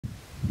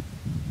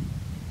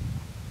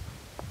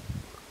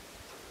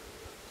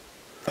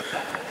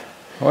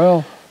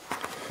Well,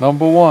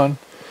 number one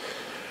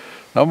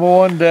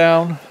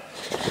down.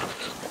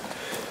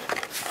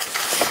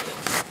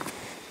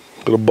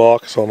 Got a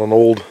box on an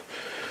old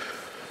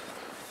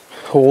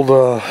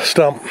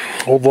stump,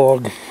 old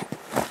log.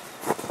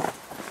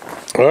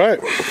 All right,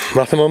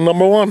 nothing on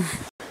number one.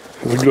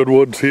 There's good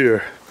woods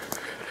here.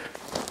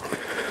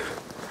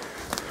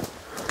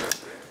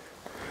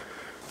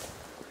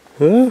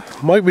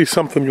 Might be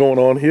something going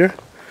on here.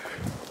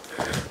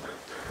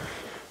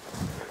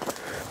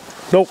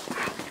 Nope,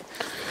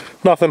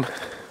 nothing.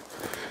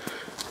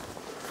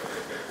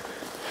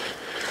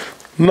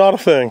 Not a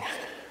thing.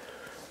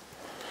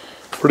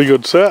 Pretty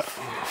good set.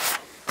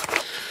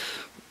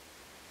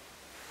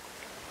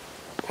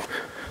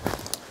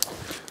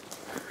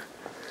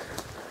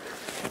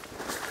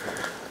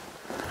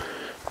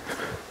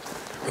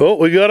 Oh,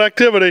 we got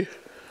activity.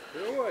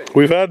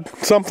 We've had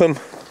something.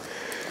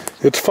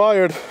 It's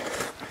fired.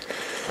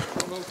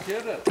 No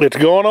kidding. It's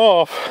going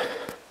off.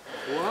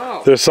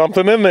 Wow. There's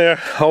something in there.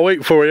 I'll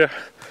wait for you.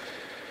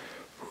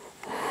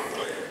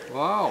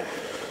 Wow.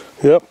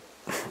 Yep.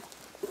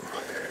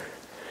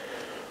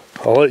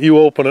 I'll let you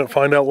open it,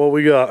 find out what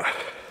we got.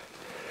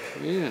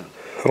 Man.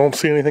 I don't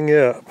see anything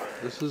yet.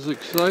 This is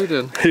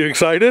exciting. You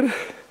excited?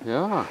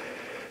 Yeah.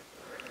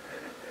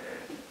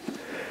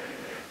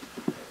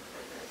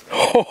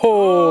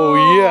 Oh,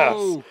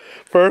 yes.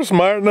 First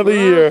Marten of the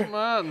year.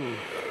 Marten.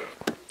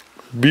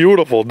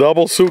 Beautiful,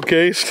 double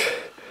suitcased.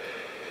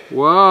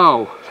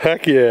 Wow.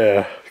 Heck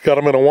yeah. Got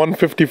them in a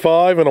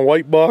 155 and a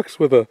white box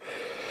with a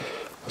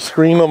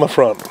screen on the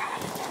front.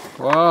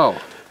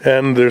 Wow.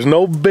 And there's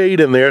no bait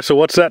in there, so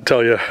what's that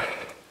tell you?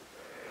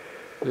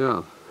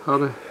 Yeah.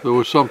 There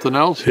was something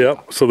else?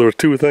 Yep, so there were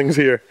two things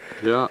here.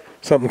 Yeah.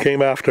 Something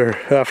came after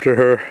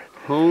her.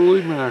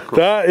 Holy mackerel.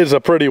 That is a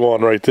pretty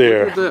one right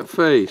there. Look at that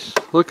face.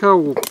 Look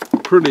how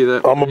pretty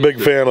that I'm a big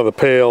fan of the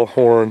pale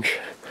orange.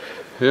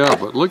 Yeah,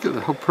 but look at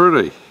how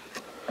pretty.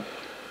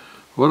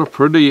 What a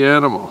pretty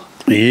animal.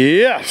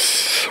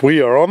 Yes,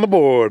 we are on the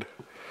board.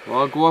 Well,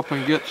 I'll go up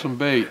and get some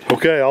bait.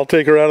 Okay, I'll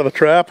take her out of the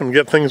trap and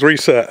get things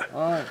reset.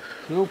 All right,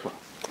 super.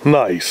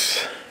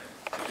 Nice.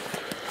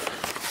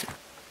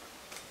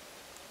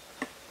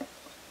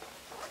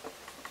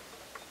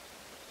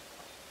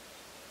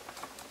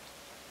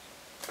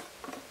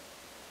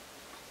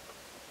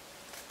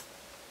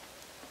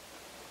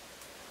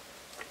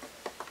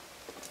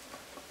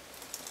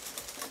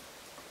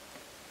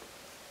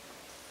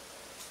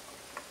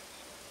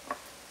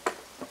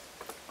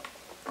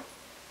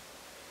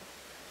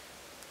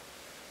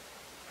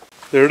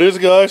 There it is,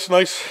 guys.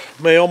 Nice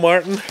male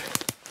marten.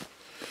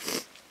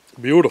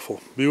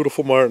 Beautiful,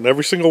 beautiful marten.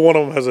 Every single one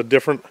of them has a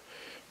different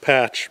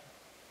patch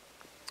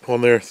on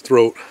their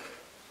throat.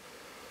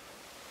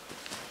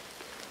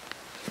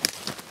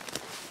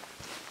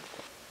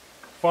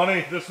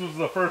 Funny, this was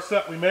the first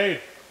set we made.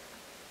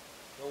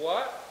 The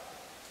what?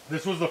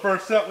 This was the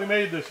first set we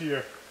made this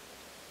year.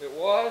 It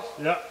was?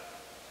 Yeah.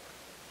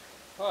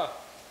 Huh.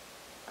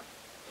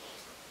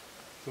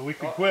 So we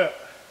could quit.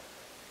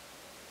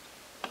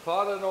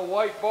 Caught in a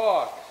white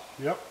box.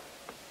 Yep.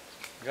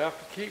 You have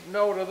to keep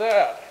note of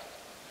that.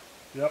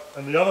 Yep.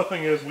 And the other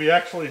thing is we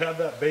actually had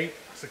that bait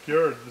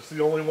secured. This is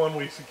the only one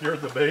we secured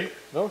the bait.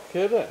 No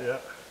kidding. Yeah.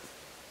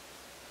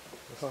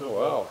 Oh,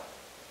 wow.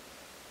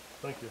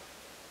 Thank you.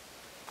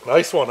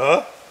 Nice one,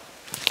 huh?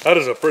 That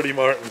is a pretty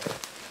marten.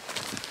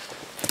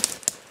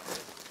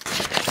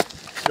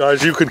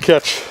 Guys, you could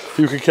catch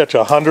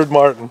 100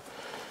 marten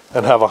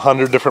and have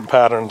 100 different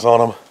patterns on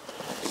them.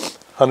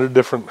 100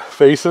 different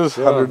faces,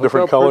 100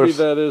 different colors.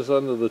 Look how pretty that is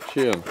under the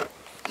chin.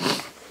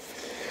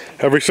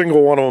 Every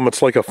single one of them,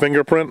 it's like a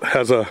fingerprint,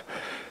 has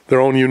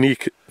their own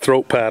unique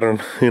throat pattern,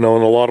 you know,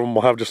 and a lot of them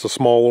will have just a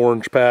small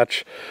orange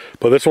patch,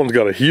 but this one's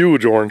got a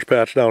huge orange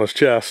patch down his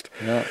chest,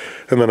 yeah.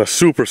 And then a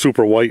super,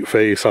 super white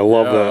face. I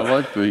love that. I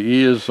like the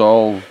ears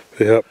all.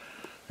 Yep.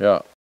 Yeah.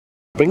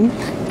 Bing.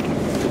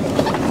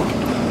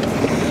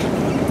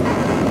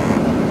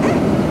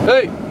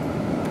 Hey!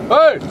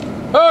 Hey!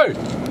 Hey!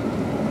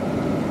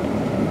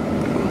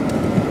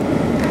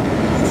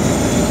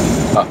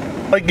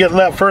 Like getting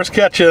that first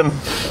catch in.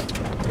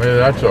 Man,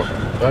 that's a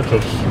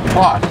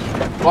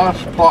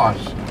plus.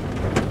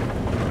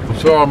 We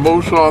saw a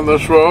moose on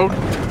this road.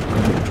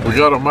 We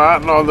got a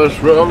marten on this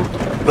road.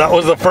 That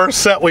was the first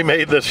set we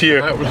made this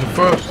year. That was the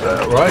first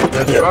set, right?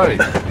 That's right.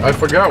 I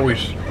forgot we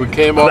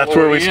came all That's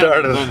where we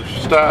started.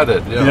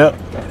 Yeah. Yep.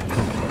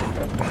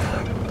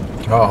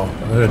 Oh,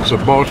 it's the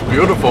most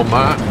beautiful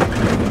marten.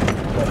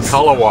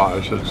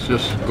 Color-wise, it's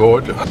just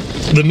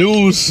gorgeous. The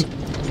news.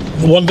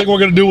 One thing we're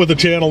going to do with the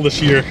channel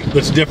this year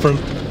that's different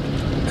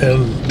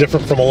and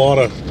different from a lot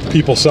of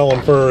people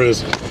selling fur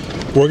is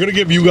we're going to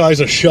give you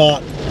guys a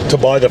shot to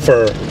buy the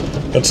fur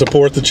and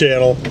support the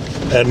channel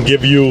and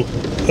give you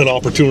an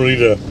opportunity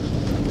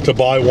to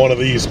buy one of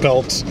these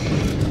pelts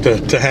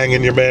to hang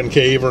in your man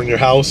cave or in your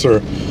house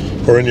or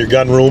in your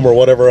gun room or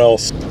whatever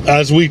else.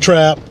 As we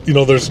trap, you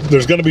know, there's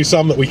going to be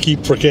some that we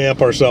keep for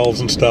camp ourselves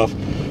and stuff,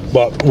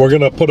 but we're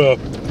going to put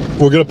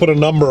a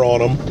number on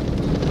them.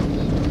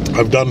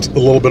 I've done a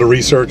little bit of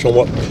research on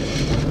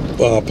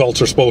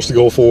pelts are supposed to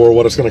go for,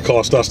 what it's going to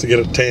cost us to get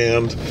it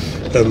tanned,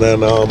 and then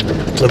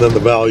the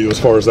value as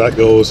far as that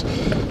goes.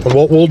 And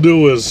what we'll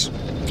do is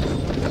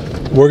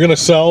we're going to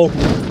sell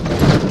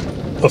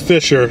a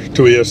Fisher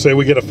to you. Say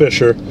we get a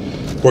Fisher,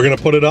 we're going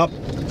to put it up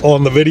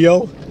on the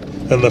video,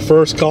 and the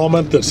first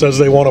comment that says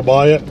they want to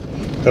buy it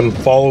and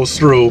follows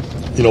through,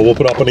 you know, we'll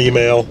put up an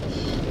email,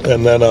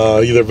 and then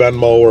either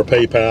Venmo or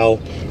PayPal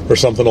or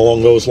something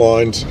along those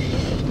lines,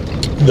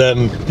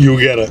 then you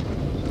get it.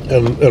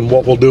 And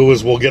what we'll do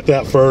is we'll get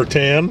that fur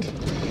tanned.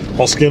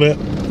 I'll skin it,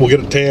 we'll get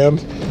it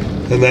tanned,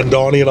 and then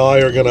Donnie and I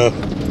are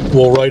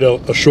we'll write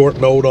a short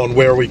note on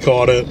where we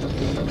caught it,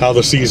 how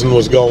the season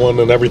was going,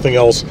 and everything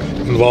else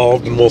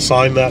involved, and we'll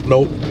sign that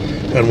note,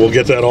 and we'll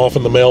get that off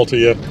in the mail to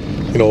you,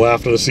 you know,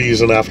 after the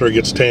season, after it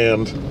gets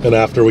tanned, and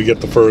after we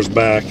get the furs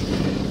back.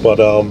 But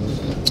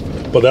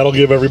that'll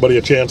give everybody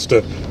a chance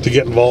to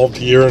get involved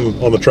here and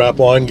on the trap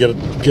line, get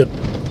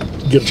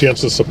a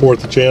chance to support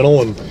the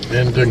channel, and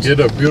to get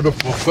a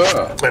beautiful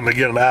fur. And to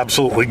get an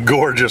absolutely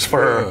gorgeous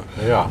fur.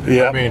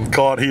 Yeah. I mean,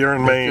 caught here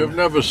in Maine. If you've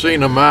never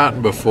seen a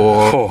marten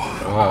before,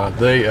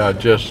 they are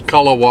just,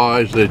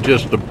 color-wise, they're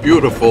just a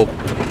beautiful,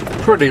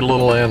 pretty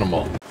little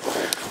animal.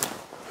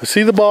 I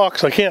see the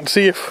box. I can't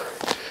see if...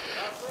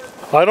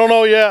 I don't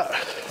know yet.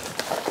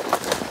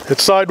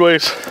 It's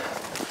sideways.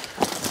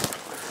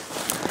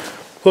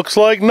 Looks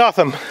like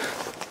nothing.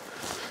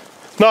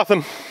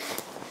 Nothing.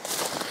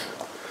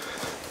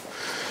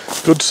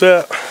 Good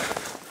set.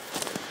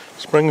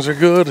 Springs are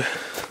good.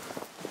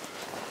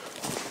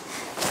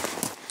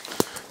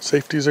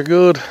 Safeties are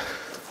good.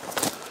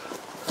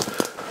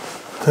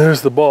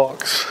 There's the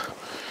box.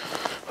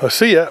 I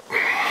see it.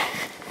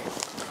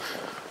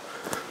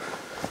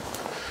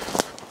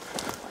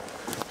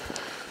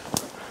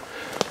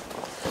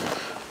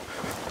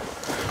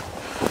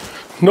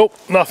 Nope,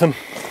 nothing.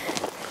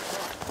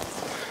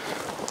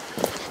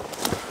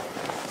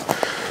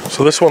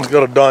 So this one's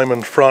got a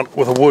diamond front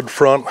with a wood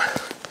front.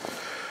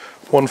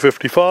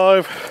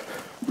 155.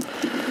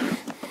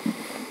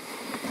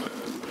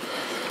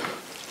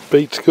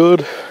 Bait's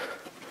good.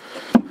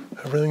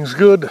 Everything's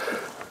good.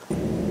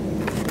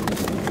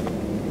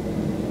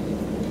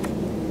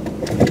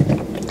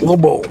 Little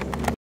bowl.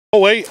 Oh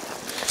wait.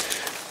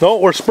 No,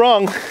 we're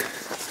sprung.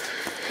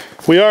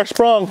 We are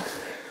sprung.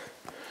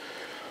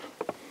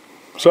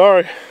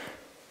 Sorry.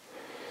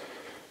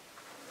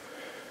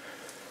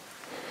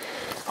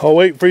 I'll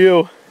wait for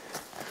you.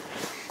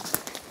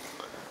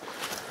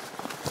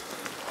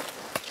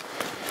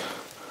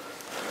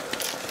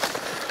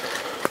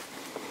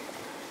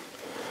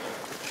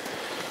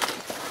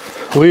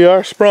 We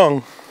are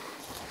sprung.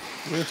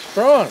 We're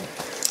sprung.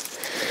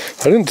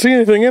 I didn't see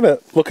anything in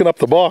it looking up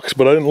the box,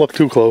 but I didn't look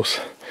too close.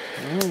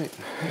 Alright,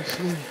 let's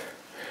see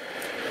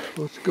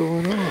what's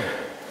going on.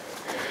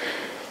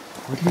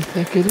 What do you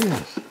think it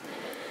is?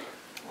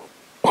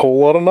 A whole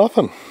lot of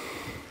nothing.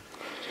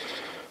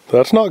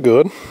 That's not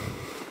good.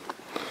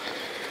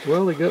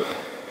 Well, they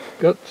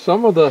got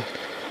some of the...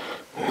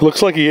 It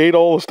looks like he ate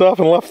all the stuff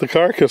and left the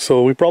carcass,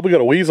 so we probably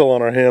got a weasel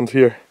on our hands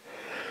here.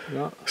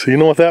 Yeah. So you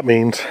know what that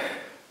means.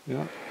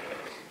 Yeah.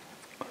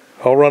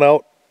 I'll run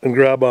out and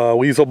grab a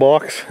weasel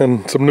box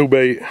and some new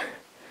bait.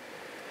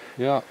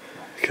 Yeah.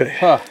 Okay.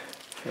 Huh.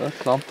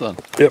 That's something.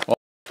 Yep.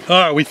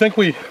 Alright, we think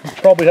we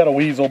probably had a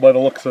weasel by the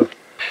looks of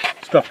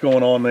stuff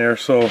going on there,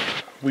 so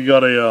we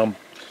got a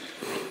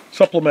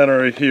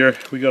supplementary here.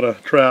 We got a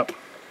trap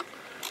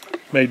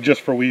made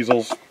just for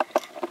weasels.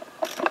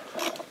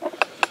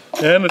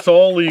 And it's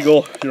all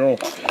legal. You're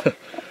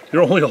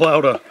only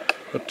allowed a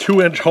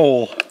 2-inch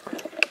hole,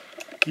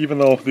 even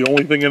though the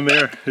only thing in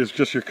there is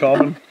just your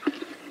common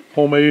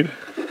homemade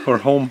or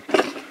home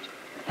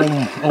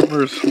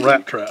owner's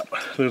rat trap.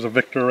 There's a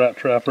Victor rat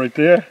trap right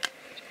there.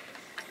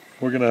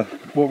 What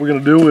we're gonna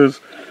do is,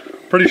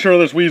 pretty sure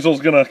this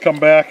weasel's gonna come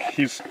back.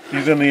 He's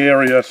in the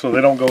area, so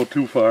they don't go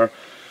too far,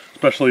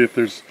 especially if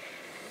there's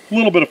a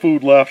little bit of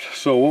food left.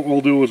 So what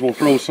we'll do is we'll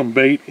throw some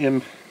bait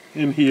in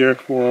here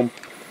for him.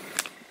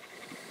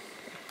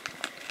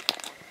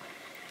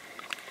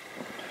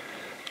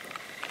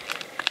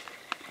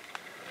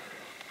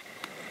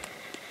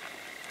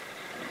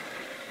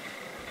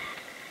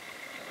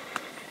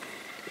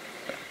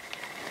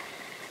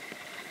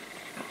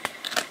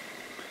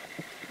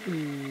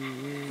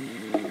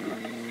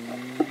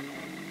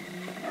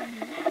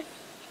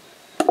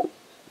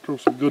 Throw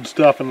some good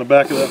stuff in the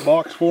back of that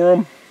box for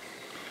them.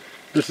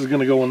 This is going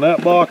to go in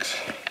that box.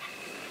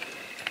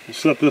 We'll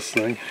set this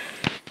thing.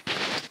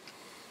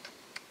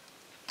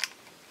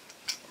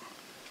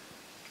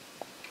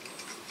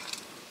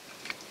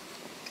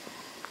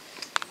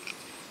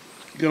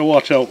 You got to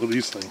watch out with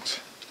these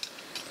things.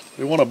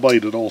 They want to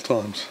bite at all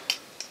times.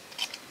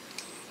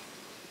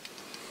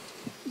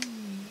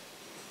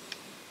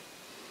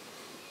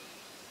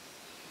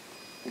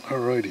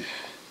 Alrighty.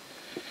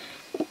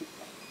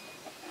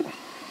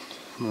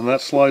 And then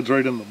that slides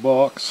right in the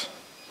box.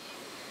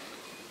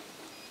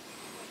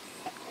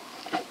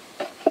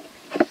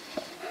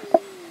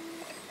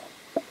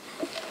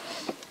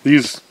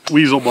 These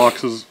weasel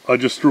boxes, I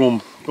just threw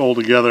them all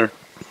together.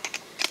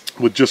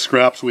 with just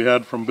scraps we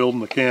had from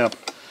building the camp.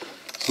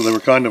 So they were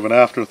kind of an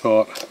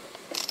afterthought.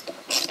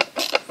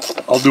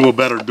 I'll do a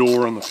better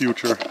door in the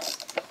future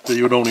that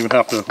you don't even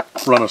have to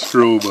run a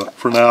screw, but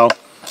for now,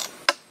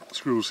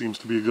 screw seems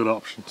to be a good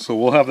option. So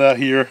we'll have that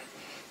here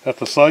at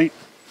the site.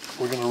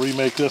 We're going to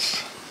remake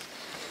this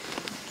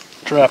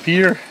trap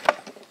here.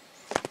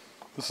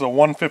 This is a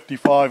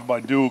 155 by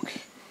Duke.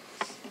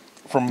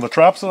 From the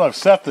traps that I've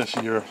set this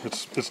year,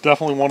 it's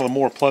definitely one of the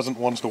more pleasant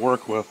ones to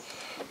work with.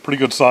 Pretty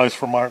good size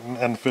for Marten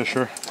and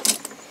Fisher.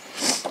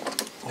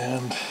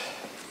 And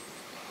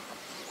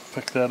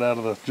pick that out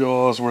of the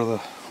jaws where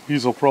the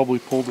weasel probably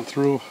pulled it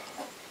through.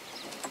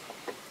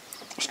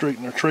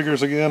 Straighten our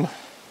triggers again.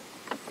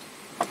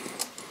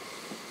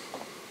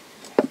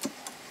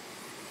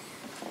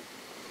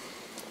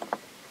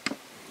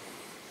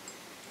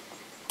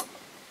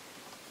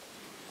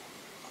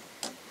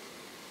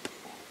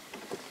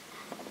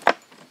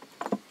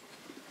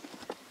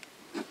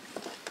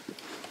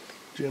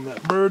 Jam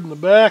that bird in the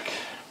back.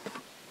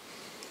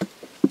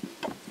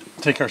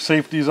 Take our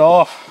safeties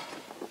off.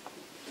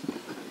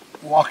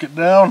 Walk it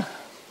down.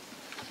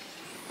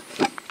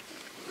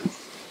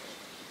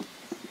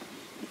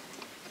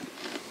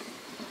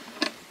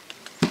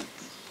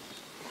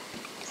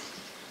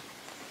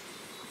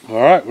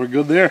 Alright, we're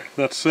good there.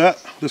 That's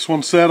set. This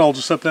one's set. I'll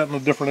just set that in a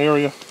different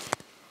area.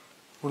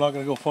 We're not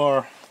going to go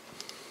far.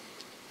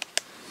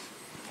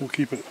 We'll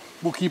keep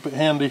it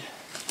handy.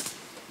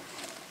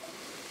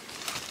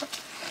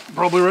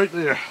 Probably right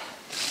there.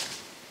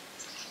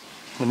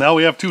 And now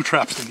we have 2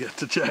 traps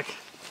to check.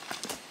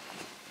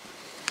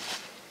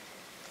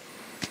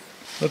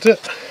 That's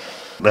it.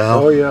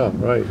 Now, oh yeah,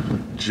 right.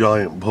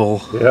 Giant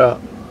bull. Yeah.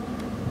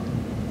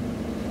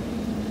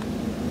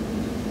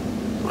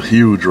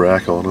 Huge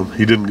rack on him.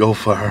 He didn't go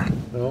far.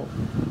 No.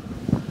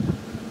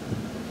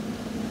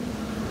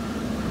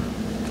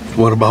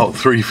 What, about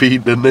 3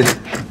 feet, didn't he?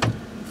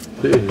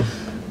 Jeez.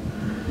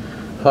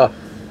 Huh.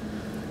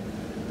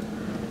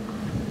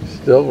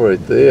 Still right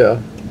there.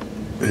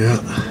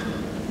 Yeah.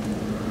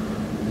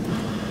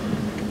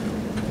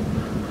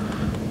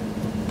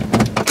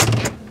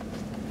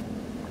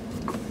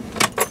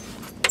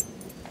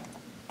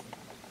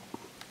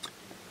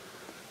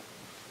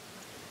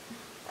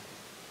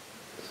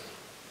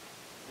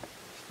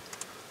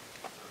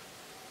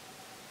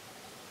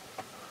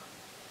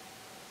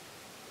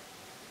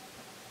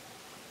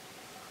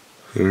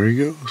 There he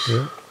goes.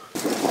 Yeah.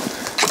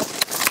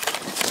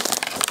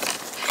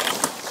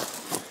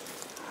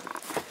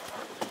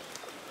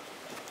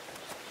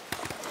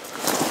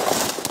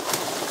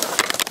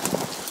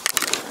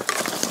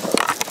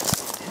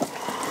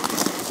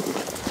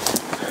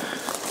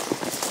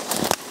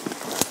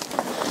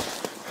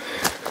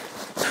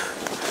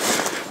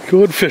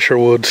 Good Fisher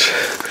woods.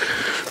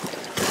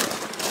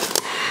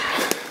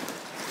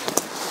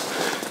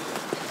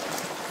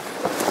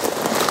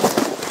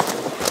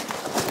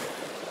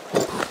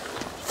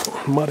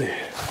 Muddy.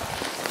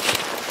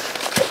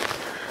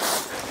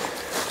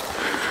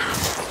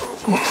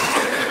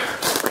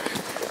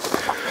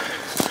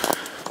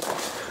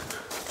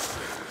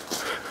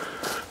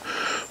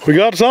 We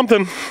got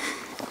something.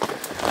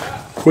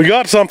 We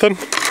got something.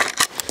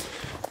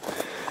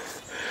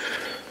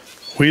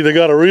 We either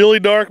got a really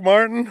dark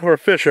Marten or a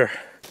Fisher.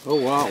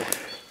 Oh wow.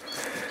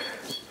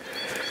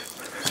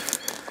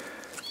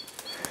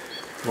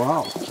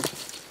 Wow.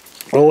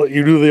 I'll let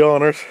you do the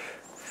honors.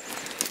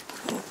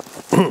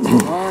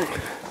 Alright.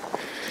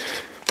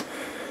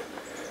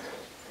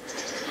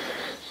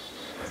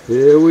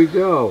 Here we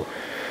go.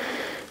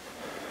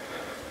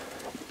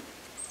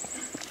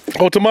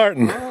 Oh, it's a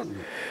Marten.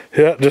 Marten.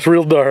 Yeah, just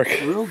real dark.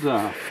 Real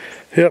dark.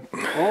 Yep.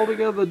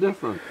 Altogether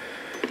different.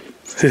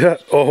 Yeah.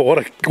 Oh, what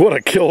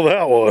a kill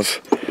that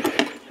was.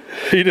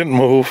 He didn't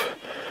move.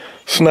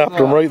 Snapped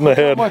him right in the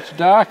head. How much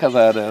darker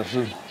that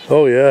is.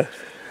 Oh yeah.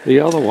 The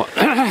other one.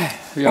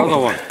 The other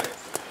one.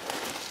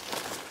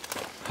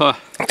 Huh.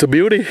 It's a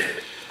beauty.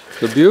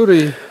 The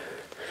beauty.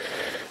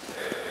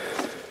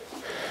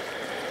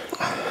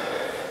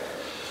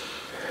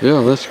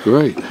 Yeah, that's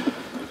great.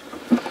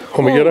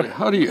 Want me to get her?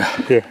 How do you?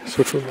 Here,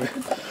 switch with me.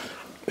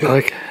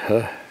 Like.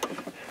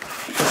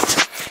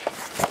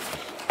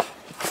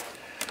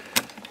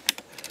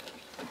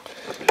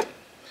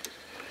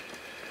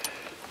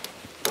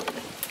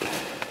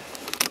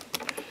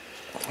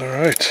 All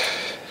right.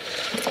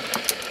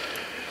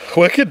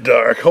 Wicked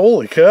dark.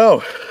 Holy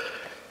cow.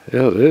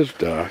 Yeah, it is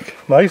dark.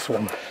 Nice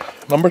one.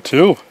 Number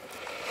 2.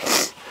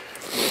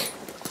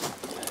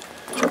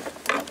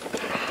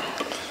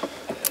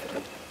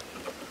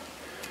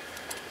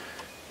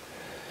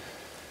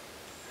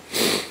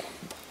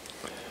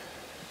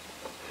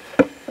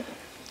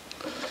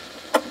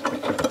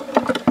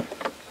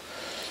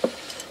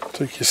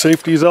 Take your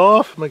safeties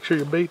off. Make sure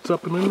your bait's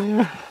up and in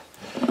there.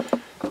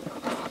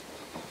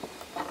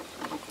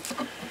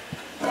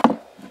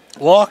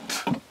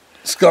 Locked.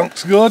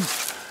 Skunk's good.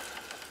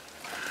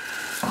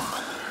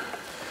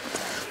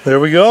 There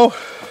we go.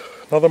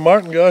 Another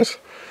Marten, guys.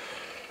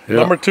 Yeah.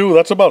 Number 2.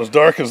 That's about as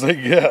dark as they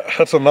get.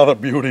 That's another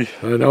beauty.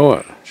 I know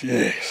it.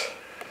 Jeez.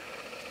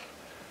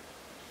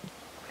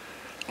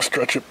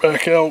 Stretch it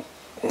back out.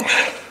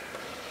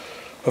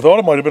 I thought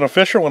it might have been a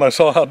Fisher when I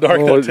saw how dark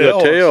that tail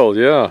was. Tail,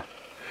 yeah.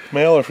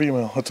 Male or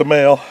female? It's a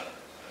male.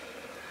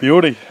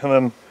 Beauty. And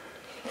then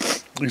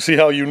you see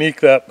how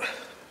unique that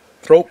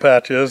throat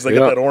patch is. They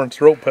got that orange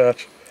throat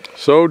patch.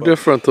 So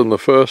different than the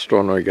first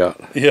one I got.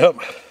 Yep.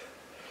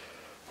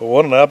 But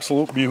what an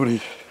absolute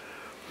beauty.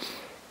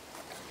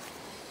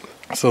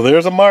 So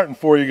there's a Marten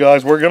for you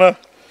guys. We're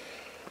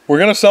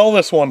gonna sell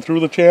this one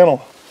through the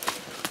channel.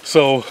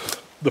 So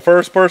the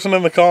first person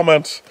in the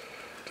comments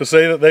to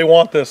say that they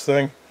want this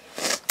thing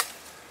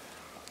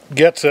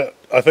gets it.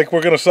 I think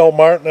we're gonna sell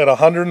Marten at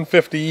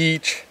 150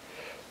 each,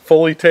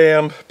 fully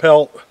tanned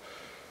pelt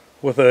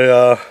with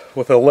a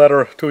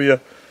letter to you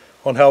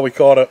on how we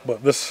caught it.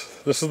 But this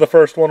is the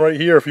first one right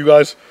here. If you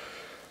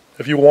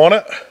want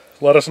it,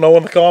 let us know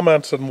in the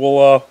comments, and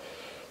we'll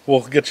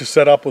get you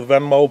set up with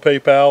Venmo,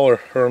 PayPal,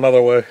 or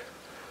another way.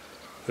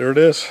 There it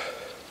is.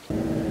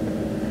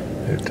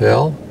 You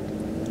tell?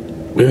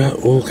 Yeah,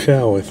 little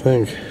cow, I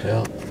think.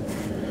 Yeah.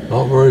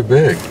 Not very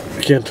big.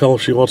 I can't tell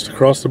if she wants to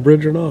cross the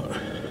bridge or not.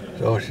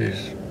 So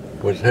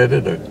was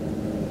headed to...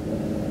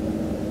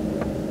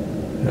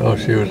 No,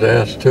 she was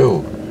asked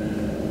too.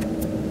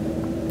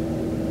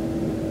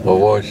 Or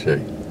was she?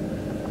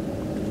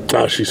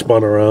 Ah, she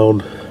spun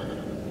around.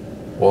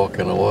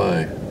 Walking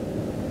away.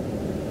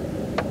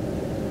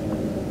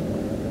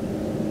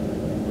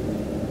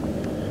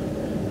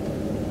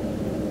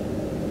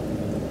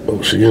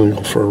 Oh, she's gonna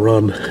go for a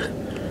run.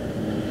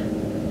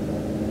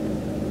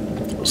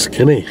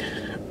 Skinny.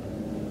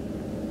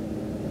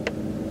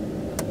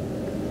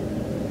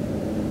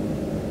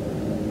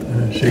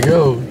 There she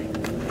goes.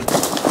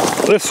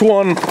 This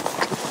one,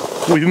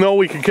 we know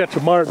we can catch a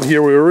Marten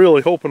here. We were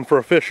really hoping for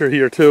a Fisher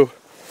here too.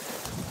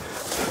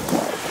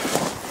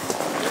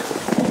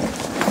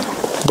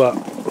 But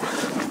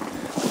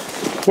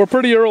we're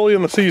pretty early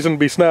in the season to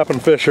be snapping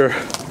Fisher.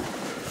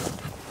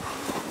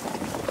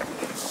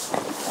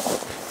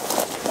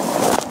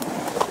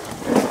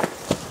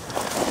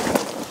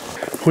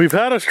 We've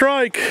had a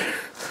strike.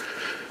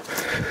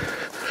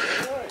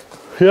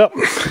 Yep.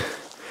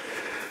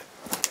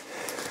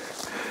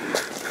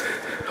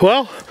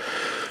 Well,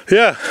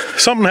 yeah,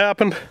 something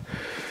happened.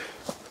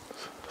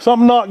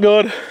 Something not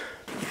good.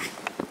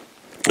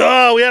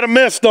 Oh, we had a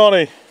miss,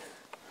 Donnie.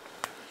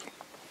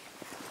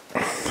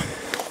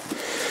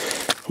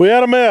 We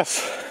had a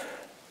miss.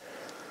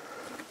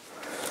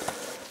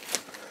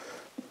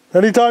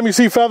 Anytime you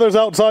see feathers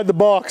outside the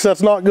box,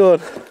 that's not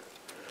good.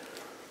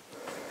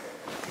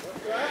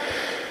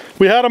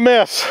 We had a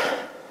miss.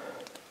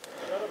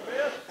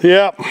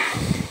 Yep.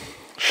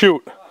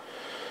 Shoot.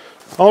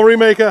 I'll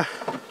remake a.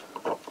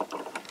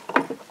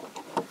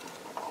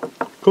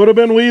 Could have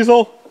been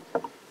weasel.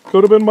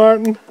 Could have been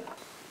Marten.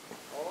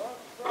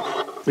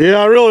 Yeah,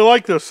 I really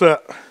like this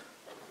set.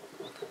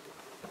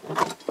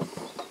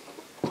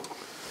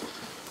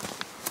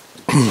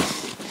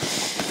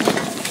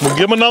 We'll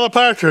give him another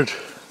partridge.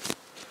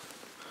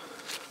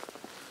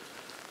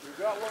 You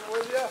got one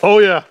with you? Oh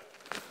yeah.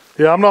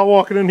 Yeah, I'm not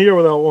walking in here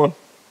without one.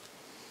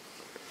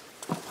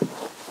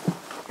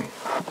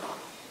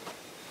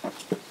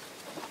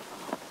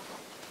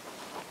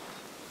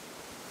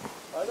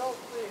 I don't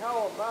see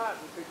how a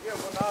Marten could get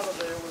one out of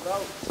there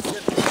without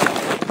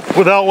getting...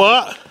 Without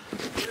what?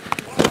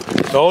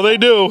 Oh, they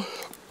do.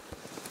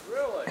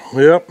 Really?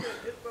 Yep.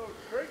 Hit those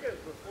triggers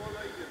before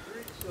they could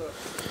reach the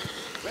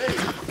bait.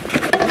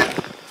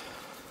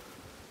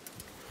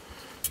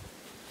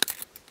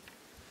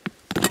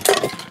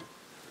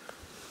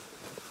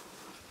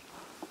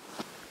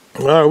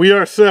 Alright, we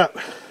are set.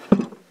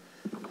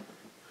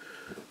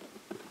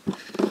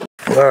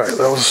 Alright,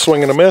 that was a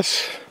swing and a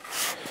miss.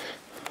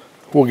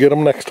 We'll get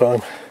them next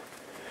time.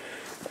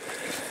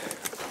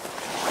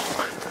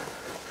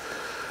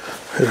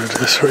 There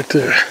it is right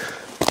there.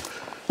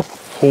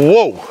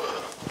 Whoa!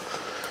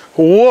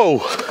 Whoa!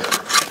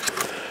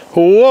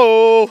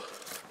 Whoa!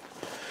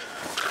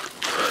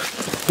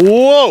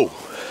 Whoa!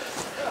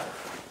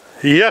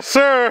 Yes,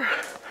 sir!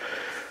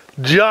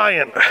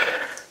 Giant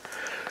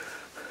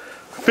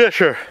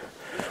Fisher.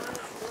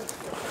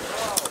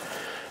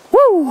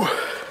 Woo!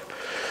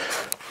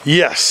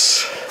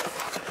 Yes!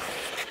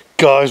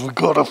 Guys, we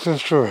got a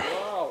Fisher.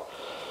 Wow.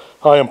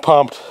 I am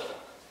pumped.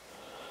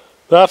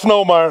 That's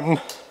no Marten.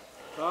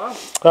 Huh?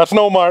 That's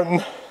no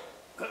Marten.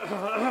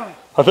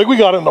 I think we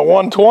got it in the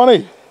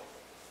 120.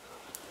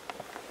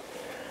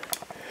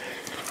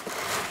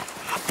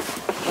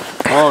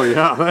 Oh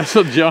yeah, that's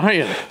a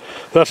giant.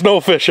 That's no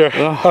Fisher.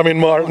 I mean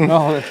Marten.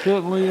 No, it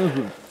certainly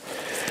isn't.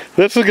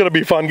 This is going to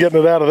be fun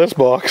getting it out of this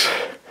box.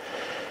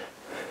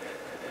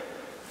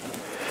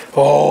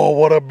 Oh,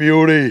 what a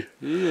beauty.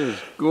 He is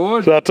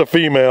gorgeous. That's a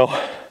female.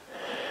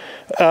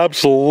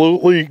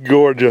 Absolutely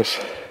gorgeous.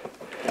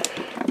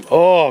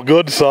 Oh,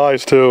 good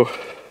size too.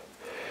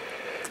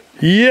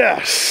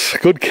 Yes,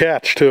 good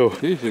catch too.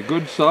 He's a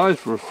good size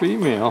for a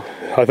female.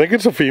 I think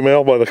it's a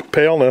female by the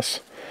paleness.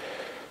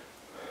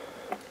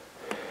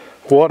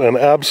 What an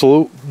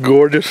absolute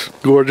gorgeous,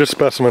 gorgeous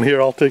specimen.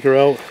 Here, I'll take her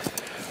out.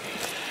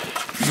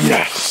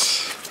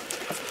 Yes.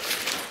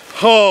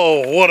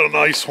 Oh, what a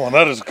nice one.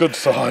 That is good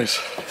size.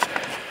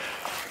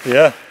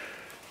 Yeah.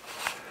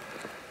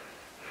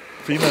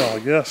 Female, I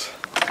guess.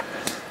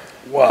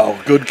 Wow,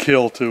 good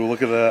kill too.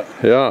 Look at that.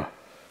 Yeah.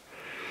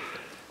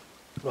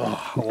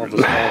 Oh, I love the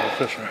smell of a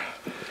fisher.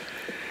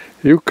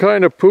 You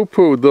kind of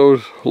poo-pooed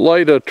those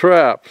lighter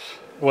traps.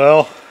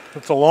 Well,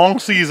 it's a long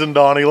season,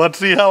 Donnie. Let's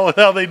see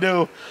how they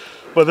do.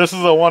 But this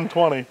is a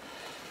 120.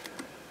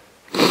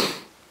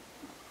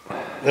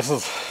 This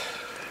is...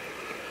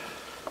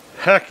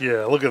 Heck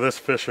yeah, look at this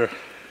fisher.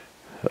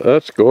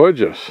 That's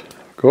gorgeous.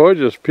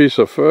 Gorgeous piece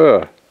of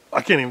fur.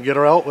 I can't even get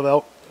her out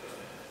without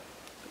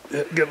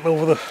it getting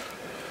over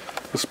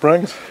the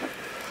springs.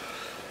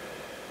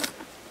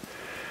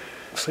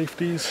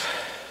 Safeties.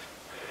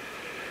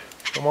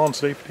 Come on,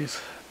 safeties.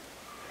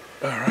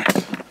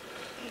 Alright.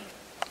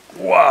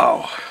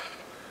 Wow.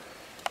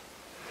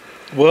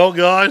 Well,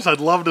 guys, I'd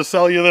love to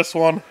sell you this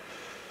one,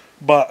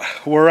 but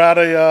we're at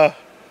a,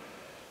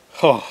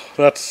 oh,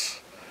 that's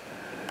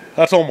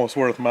almost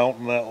worth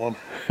mounting, that one.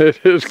 It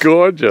is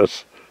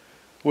gorgeous.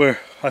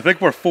 I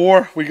think we're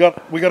 4. We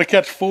got to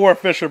catch 4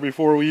 fisher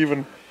before we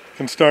even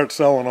can start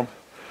selling them.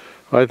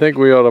 I think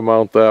we ought to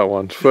mount that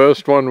one.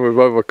 First one we've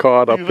ever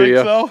caught up You think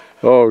here. so?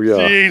 Oh yeah.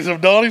 Jeez, if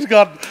Donnie's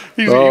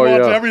he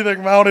wants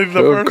everything mounted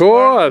the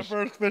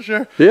first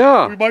fisher.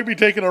 Yeah. We might be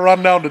taking a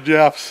run down to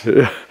Jeff's.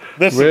 Yeah.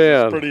 This is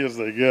as pretty as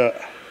they get.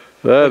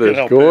 That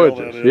is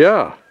gorgeous. That is.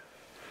 Yeah.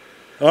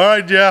 All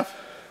right, Jeff.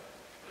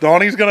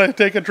 Donnie's gonna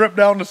take a trip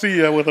down to see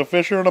you with a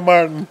fisher and a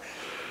marten.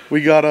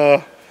 We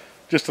got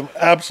just an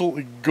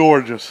absolutely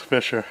gorgeous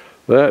fisher.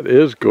 That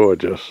is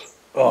gorgeous.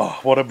 Oh,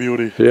 what a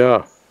beauty.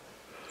 Yeah.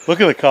 Look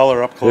at the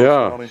color up close,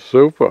 yeah, Donnie.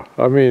 super.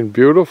 I mean,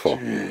 beautiful.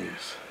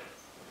 Jeez.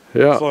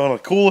 Yeah. It's one of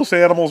the coolest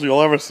animals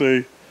you'll ever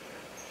see.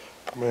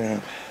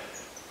 Man.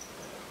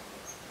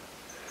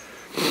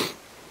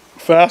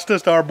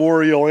 Fastest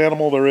arboreal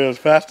animal there is.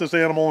 Fastest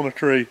animal in a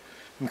tree.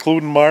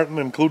 Including marten,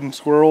 including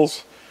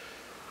squirrels.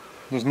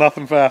 There's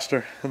nothing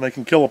faster. And they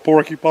can kill a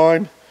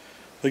porcupine.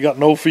 They got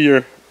no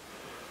fear.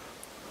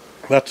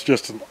 That's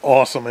just an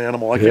awesome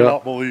animal. I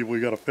cannot believe we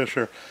got a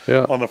fisher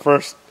on the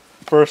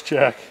first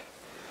check.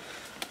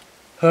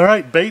 All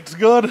right, bait's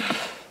good.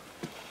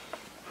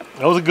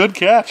 That was a good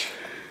catch.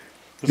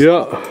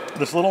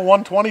 This little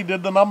 120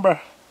 did the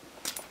number.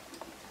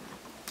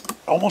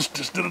 Almost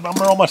just did a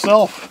number on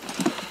myself.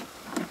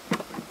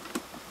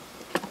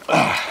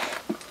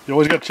 You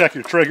always got to check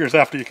your triggers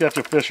after you catch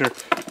a fisher.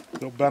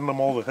 They'll bend them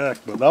all the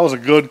heck. But that was a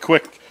good,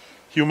 quick,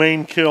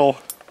 humane kill.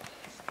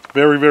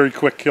 Very, very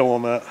quick kill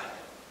on that.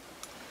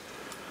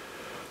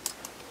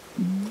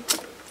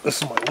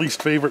 This is my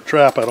least favorite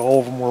trap out of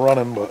all of them we're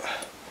running, but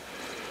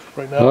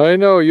right now... I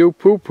know, you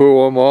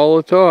poo-poo them all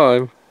the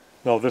time.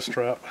 No, this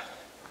trap.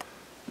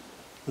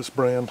 This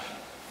brand.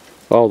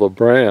 Oh, the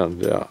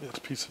brand, yeah. It's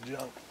a piece of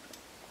junk.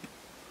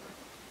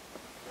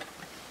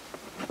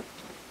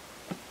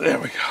 There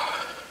we go.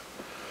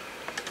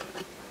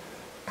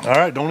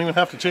 Alright, don't even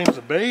have to change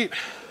the bait.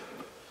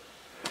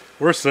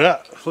 We're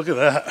set. Look at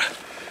that.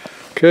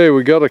 Okay,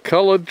 we got a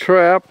colored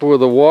trap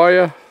with a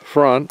wire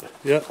front.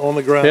 Yeah, on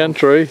the ground.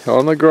 Entry,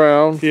 on the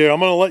ground. Here, I'm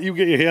going to let you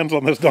get your hands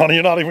on this, Donnie.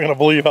 You're not even going to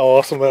believe how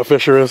awesome that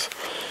fisher is.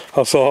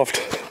 How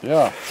soft.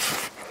 Yeah.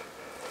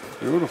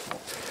 Beautiful.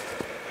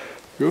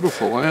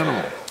 Beautiful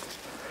animal.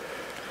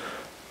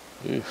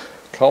 Jeez.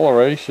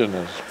 Coloration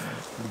is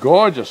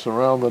gorgeous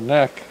around the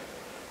neck.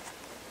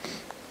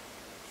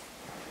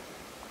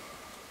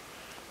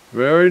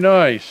 Very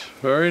nice,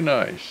 very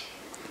nice.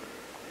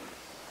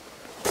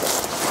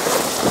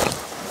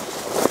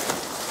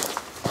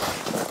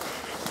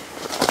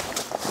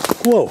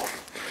 Whoa.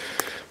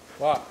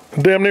 Wow.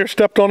 Damn near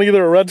stepped on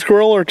either a red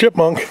squirrel or a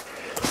chipmunk.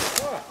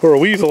 Or a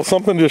weasel.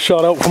 Something just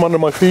shot out from under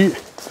my feet.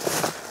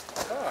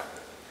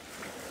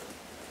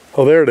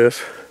 Oh, there it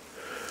is.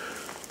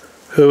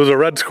 It was a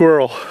red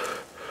squirrel.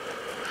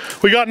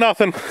 We got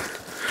nothing.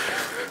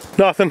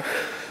 Nothing.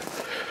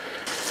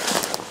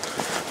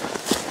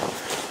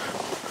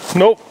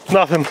 Nope,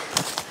 nothing.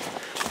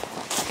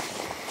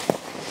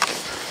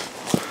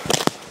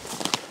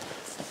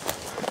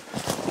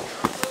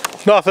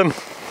 Nothing.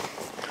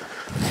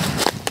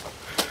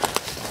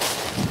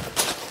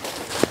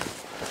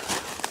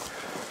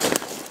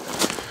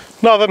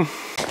 Nothing.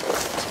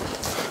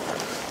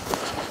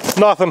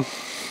 Nothing.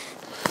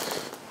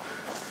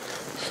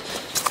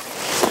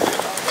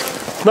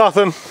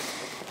 Nothing.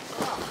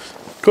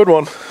 Good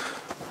one.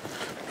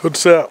 Good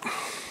set.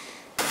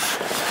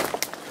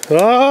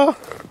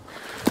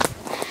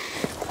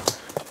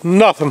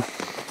 Nothing.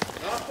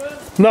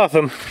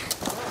 Nothing.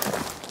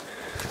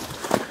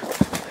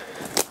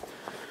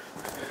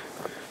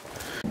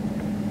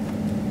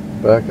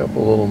 Back up a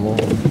little more.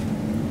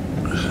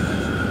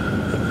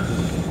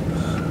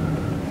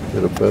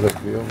 Get a better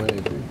view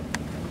maybe.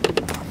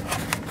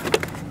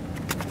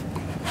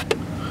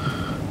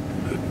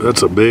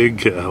 That's a big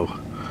cow.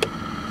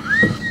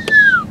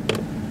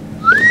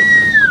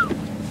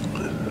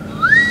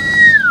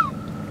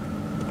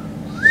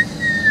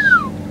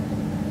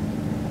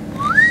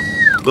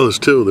 Those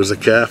two, there's a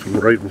calf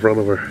right in front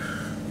of her.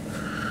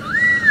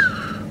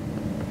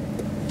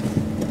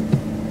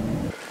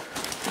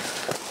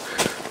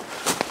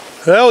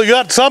 Well, we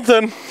got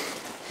something.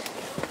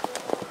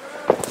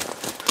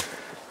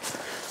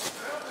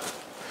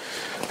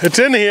 It's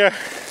in here.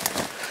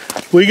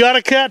 We got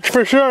a catch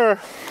for sure.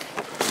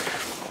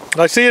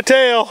 I see a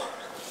tail.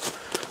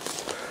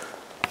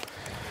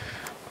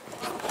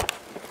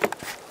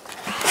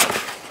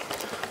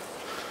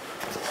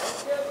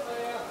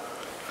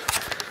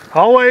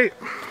 I'll wait.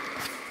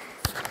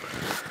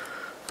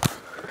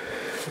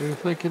 What do you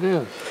think it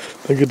is?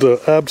 I think it's an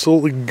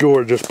absolutely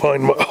gorgeous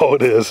pine. Oh,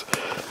 it is.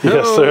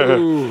 Yes,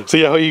 Hello. sir.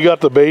 See how you got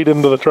the bait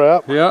into the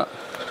trap? Yeah.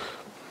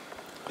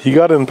 He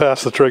got in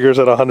past the triggers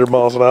at 100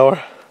 miles an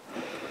hour.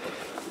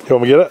 You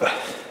want me to get it?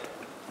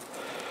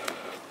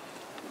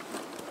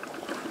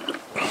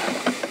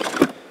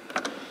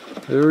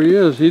 There he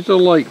is. He's a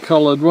light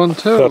colored one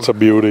too. That's a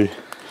beauty.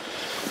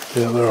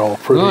 Yeah, they're all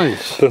pretty.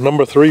 Nice. They're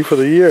number 3 for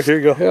the year. Here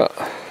you go.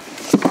 Yeah.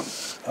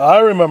 I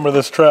remember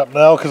this trap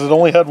now because it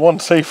only had one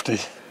safety.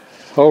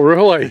 Oh,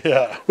 really?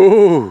 Yeah.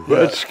 Ooh,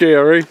 that's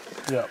scary.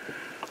 Yeah.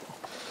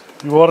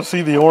 You want to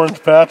see the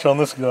orange patch on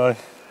this guy.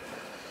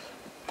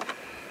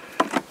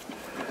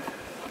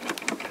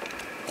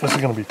 This is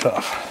going to be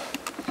tough.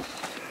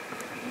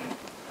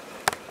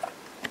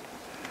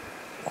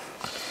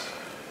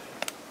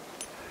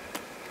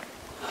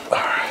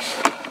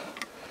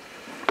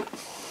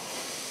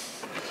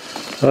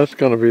 That's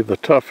going to be the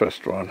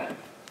toughest one.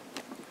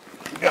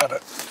 Got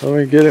it. Let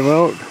me get him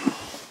out.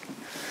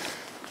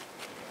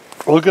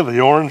 Look at the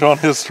orange on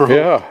his throat.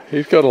 Yeah,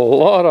 he's got a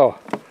lot of...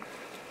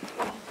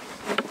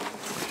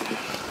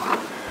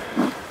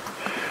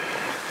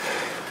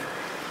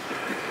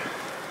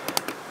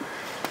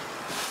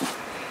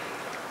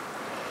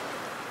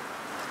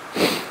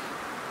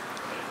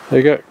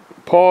 They got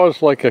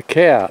paws like a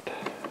cat.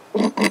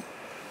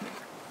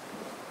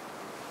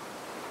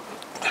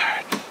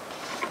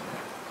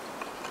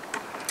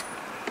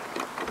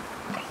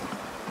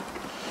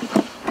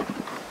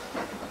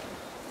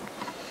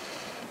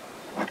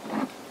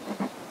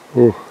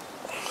 Ooh,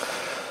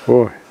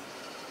 boy.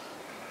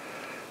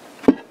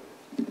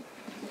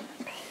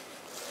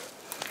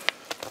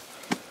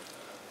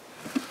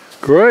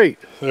 Great.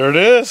 There it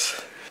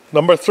is.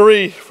 Number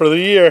 3 for the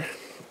year.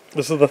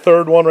 This is the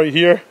 3rd one right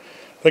here.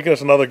 I think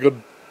it's another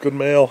good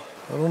male.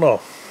 I don't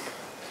know.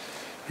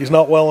 He's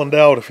not well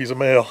endowed if he's a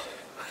male.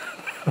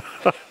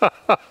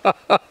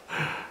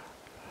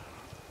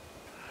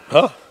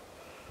 Huh?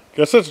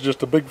 Guess it's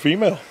just a big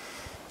female.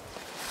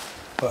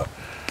 But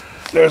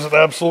there's an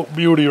absolute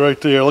beauty right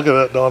there. Look at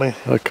that, Donnie.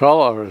 The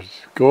color is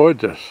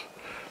gorgeous.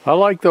 I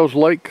like those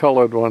light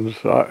colored ones,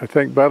 I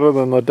think, better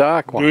than the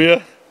dark ones. Do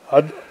you?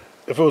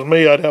 If it was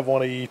me, I'd have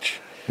one of each.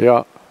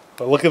 Yeah.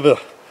 But look at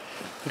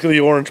the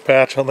orange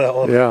patch on that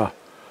one. Yeah.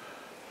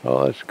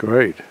 Oh, that's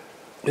great.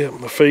 Yeah,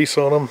 the face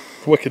on them,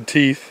 wicked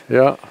teeth.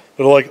 Yeah.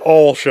 They're like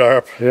all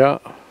sharp. Yeah.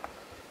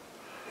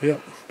 Yeah,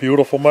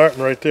 beautiful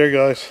Marten right there,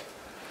 guys.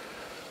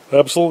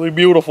 Absolutely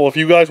beautiful. If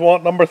you guys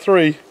want number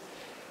 3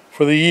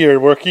 for the year,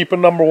 we're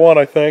keeping number 1,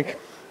 I think.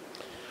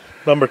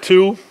 Number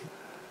 2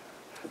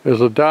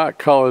 There's a dark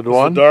colored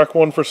one. is the dark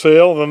one for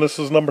sale. Then this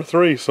is number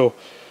 3. So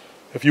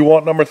if you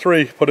want number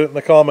 3, put it in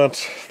the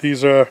comments.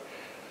 These are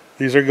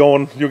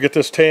going. You'll get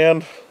this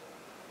tanned,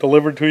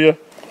 delivered to you.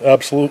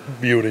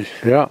 Absolute beauty.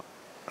 Yeah.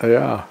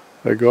 Yeah.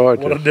 They're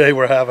gorgeous. What a day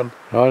we're having.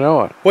 I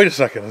know it. Wait a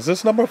second. Is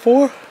this number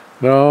 4?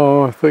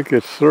 No, I think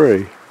it's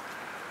 3.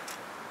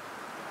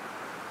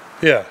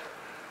 Yeah.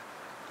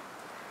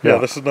 Yeah, Yeah.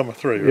 this is number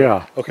 3, right?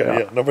 Yeah. Okay, Yeah.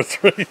 yeah, number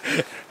 3.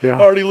 Yeah.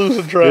 Already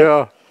losing track.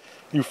 Yeah.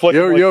 You flick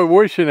it like- You're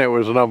wishing it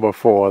was number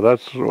 4.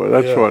 That's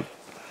Yeah. what.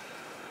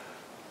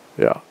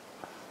 Yeah.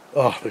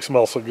 Oh, they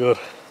smell so good.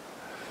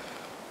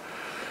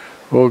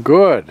 Well,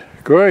 good.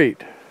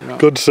 Great.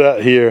 Good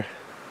set here.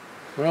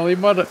 Well, he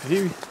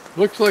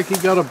looks like he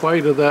got a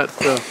bite of that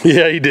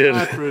Yeah, he did.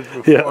 cartridge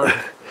before it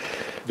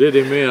did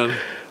him in.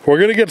 We're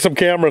going to get some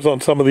cameras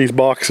on some of these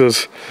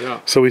boxes Yeah.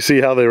 so we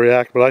see how they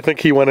react, but I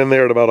think he went in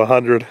there at about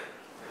 100.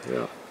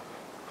 Yeah.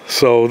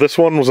 So this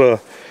one was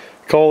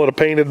call it a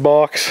painted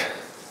box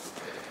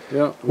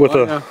Yeah. with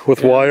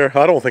Wire. wire.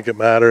 I don't think it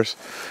matters.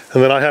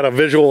 And then I had a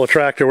visual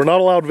attractor. We're not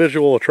allowed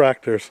visual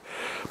attractors,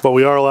 but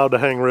we are allowed to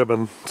hang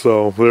ribbon.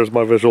 So there's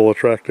my visual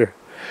attractor.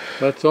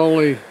 That's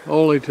only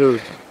to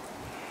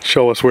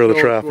Show us where the show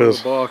us trap where is.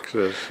 the box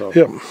is. So.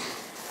 Yep.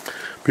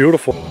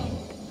 Beautiful.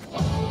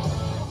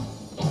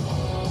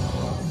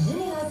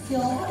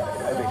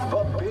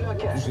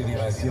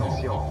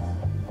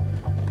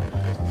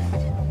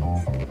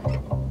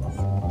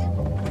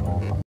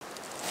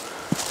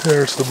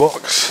 There's the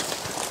box.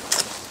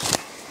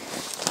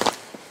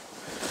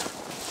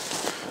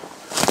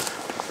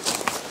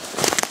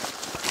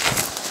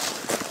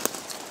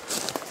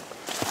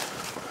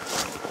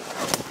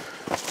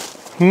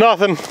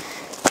 Nothing.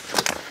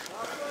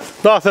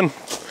 Nothing.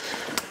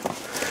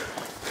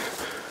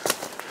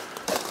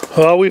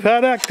 We've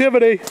had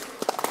activity.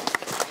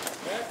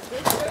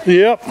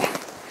 Yep.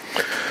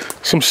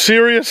 Some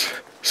serious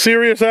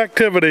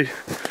activity.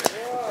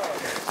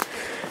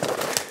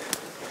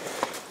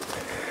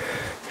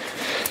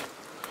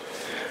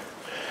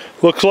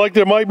 Looks like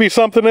there might be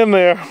something in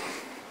there.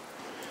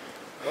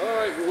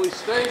 right, will we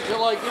stay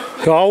until I get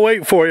there? I'll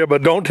wait for you,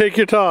 but don't take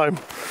your time.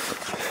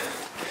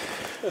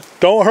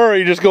 Don't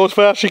hurry, just go as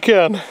fast as you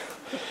can.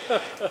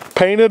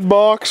 Painted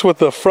box with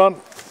the front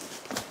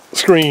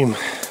screen.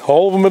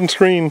 All of them in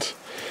screens.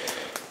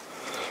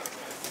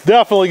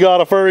 Definitely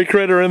got a furry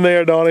critter in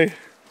there, Donnie.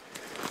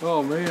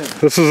 Oh man.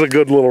 This is a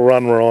good little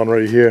run we're on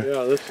right here.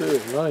 Yeah, this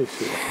is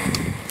nice.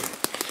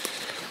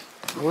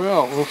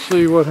 Well, we'll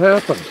see what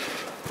happens.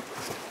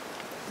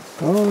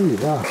 Oh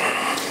yeah.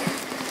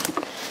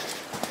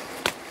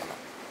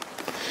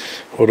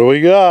 What do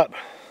we got?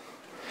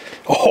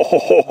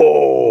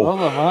 Oh,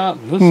 Another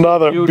Marten. This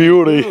another is a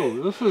beauty.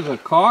 too. This is a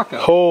cocker.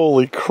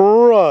 Holy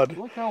crud.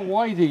 Look how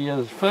white he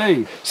is,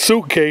 face.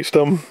 Suitcased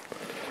him.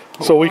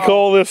 So we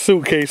call this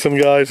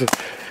suitcasing, guys,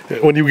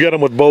 when you get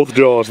them with both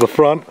jaws, the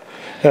front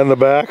and the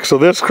back. So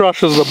this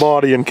crushes the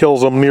body and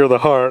kills them near the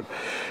heart,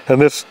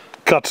 and this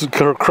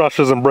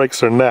crushes and breaks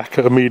their neck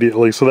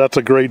immediately. So that's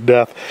a great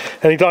death.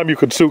 Anytime you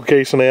could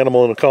suitcase an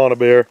animal in a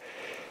conibear,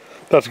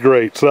 that's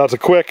great. So that's a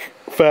quick,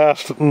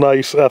 fast,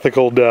 nice,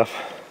 ethical death.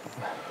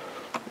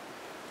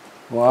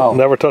 Wow.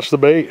 Never touch the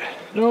bait.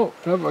 No,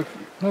 never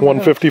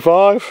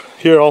 155.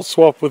 Here, I'll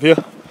swap with you.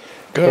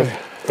 Okay.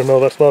 Or no,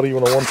 that's not even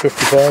a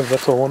 155,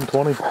 that's a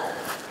 120.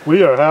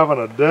 We are having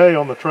a day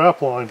on the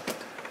trap line.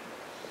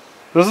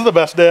 This is the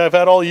best day I've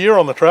had all year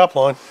on the trap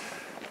line.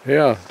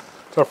 Yeah.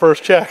 It's our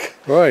first check.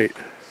 Right.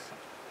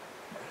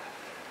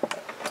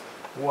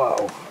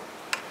 Wow.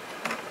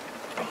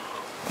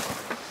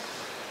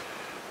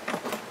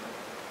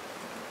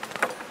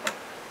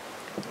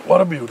 What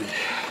a beauty.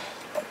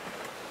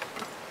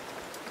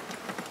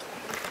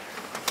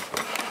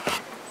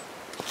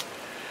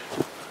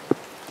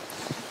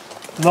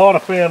 Not a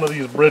fan of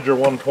these Bridger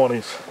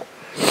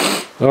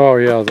 120s. Oh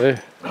yeah, they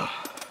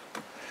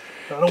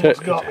That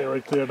almost got me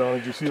right there, Donnie.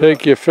 Did you see that?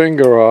 take your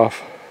finger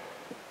off.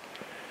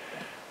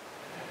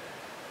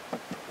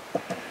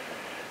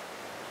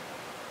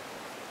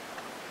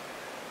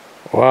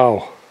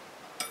 Wow.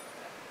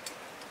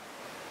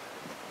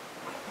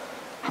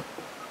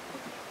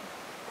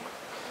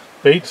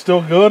 Bait's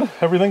still good?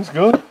 Everything's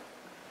good?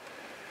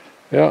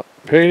 Yeah,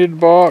 painted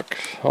box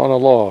on a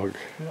log.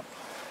 Yep.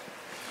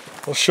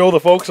 Let's show the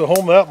folks at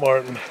home that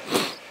Marten.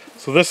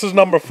 So this is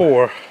number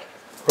 4,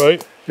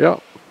 right? Yeah.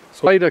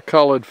 Lighter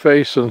colored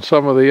face than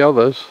some of the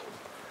others.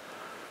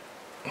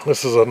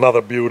 This is another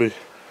beauty.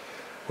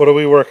 What are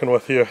we working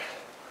with here?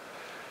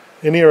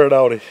 Innie or an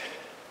outie?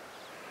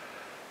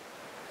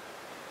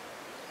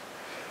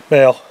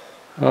 Male.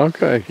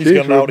 Okay. He's Geez,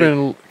 got an we've outie.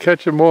 been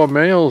catching more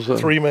males than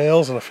 3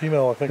 males and a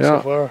female, I think,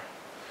 Yeah. so far.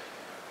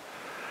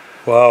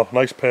 Wow,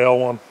 nice pale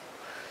one.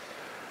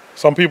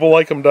 Some people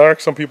like them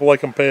dark, some people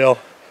like them pale.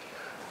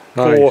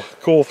 nice.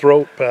 Cool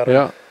throat pattern.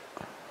 Yeah,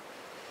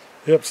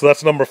 Yep, so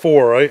that's number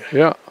 4, right?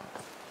 yeah.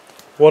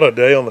 What a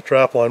day on the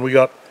trap line. We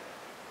got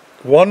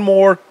one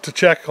more to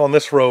check on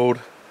this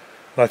road.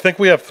 And I think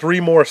we have 3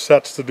 more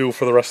sets to do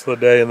for the rest of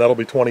the day, and that'll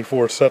be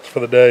 24 sets for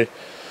the day.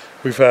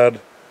 We've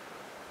had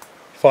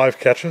 5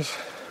 catches.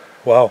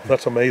 Wow,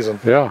 that's amazing.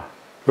 Yeah.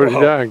 Pretty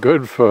Wow. darn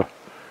good for,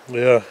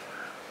 Yeah,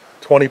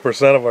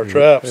 20% of our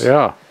traps.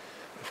 yeah.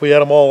 If we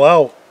had them all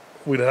out,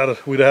 we'd have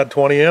had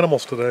 20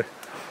 animals today.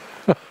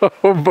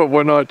 But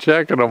we're not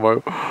checking them,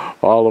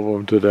 all of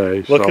them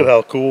today. Look so. at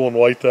how cool and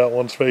white that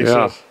one's face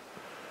Yeah. is.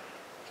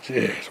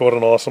 Jeez, what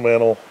an awesome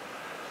animal.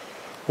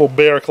 Little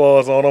bear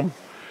claws on them.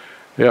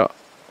 Yeah.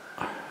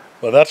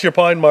 But that's your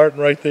pine marten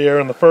right there.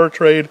 In the fur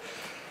trade,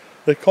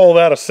 they call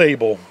that a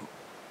sable.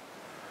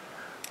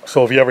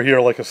 So if you ever hear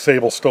like a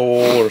sable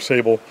stole or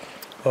sable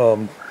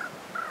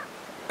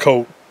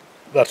coat,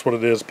 that's what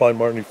it is, pine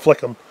marten. You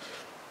flick them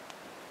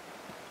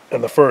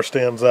and the fur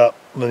stands up,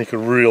 and then you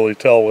can really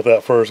tell what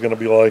that fur is going to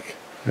be like.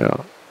 Yeah.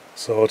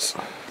 So it's,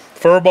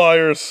 fur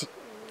buyers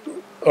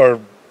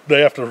they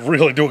have to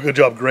really do a good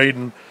job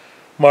grading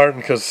marten,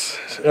 because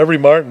every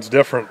marten's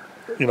different.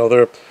 You know,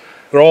 they're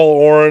all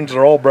orange,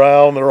 they're all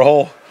brown, they're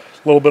all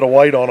a little bit of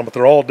white on them, but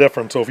they're all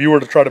different. So if you were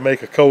to try to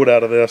make a coat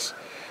out of this,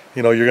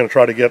 you know, you're going to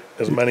try to get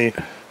as many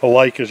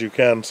alike as you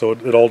can. So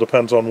it all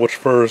depends on which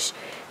furs,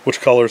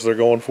 which colors they're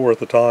going for at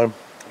the time.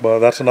 But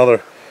that's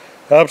another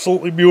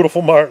absolutely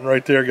beautiful marten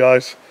right there,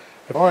 guys.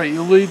 All right,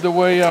 you lead the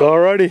way up.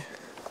 Alrighty.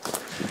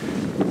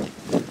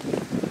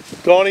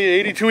 Donnie,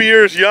 82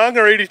 years young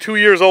or 82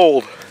 years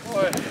old?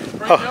 Boy,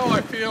 right now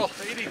I feel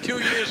 82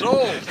 years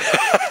old.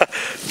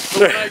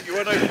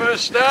 when I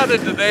first started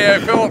today, I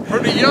felt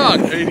pretty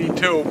young,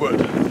 82, but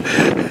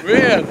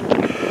man,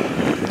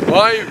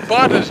 my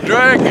butt is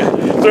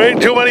dragging. There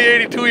ain't too many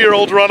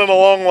 82-year-olds running a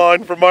long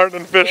line for Marten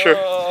and Fisher.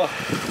 Well,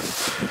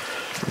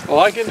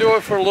 I can do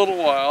it for a little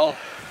while.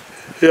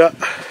 Yeah.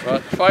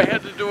 But if I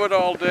had to do it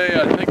all day,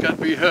 I think I'd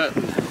be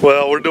hurting.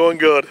 Well, we're doing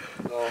good.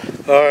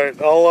 So, All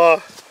right,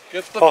 I'll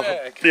get the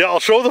bag. yeah, I'll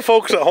show the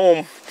folks at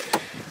home.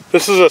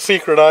 This is a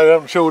secret I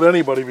haven't showed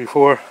anybody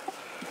before.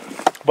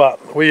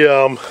 But we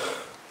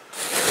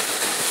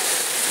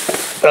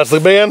that's the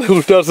man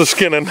who does the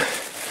skinning.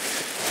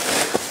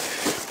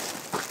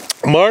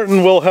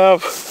 Marten will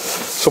have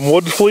some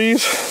wood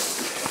fleas,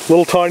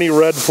 little tiny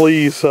red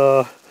fleas.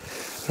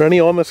 They're there any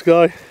on this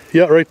guy?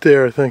 Yeah, right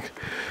there, I think.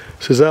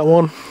 So is that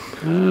one?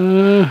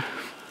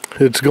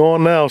 It's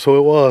gone now, so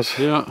it was.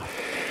 Yeah.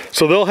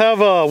 So they'll have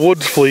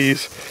woods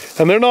fleas,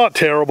 and they're not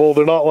terrible.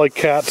 They're not like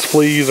cat's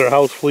fleas or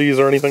house fleas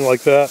or anything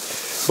like that.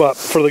 But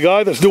for the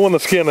guy that's doing the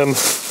skinning,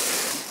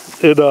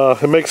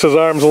 it makes his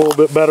arms a little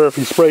bit better if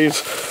he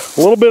sprays a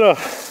little bit of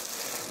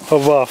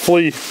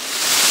flea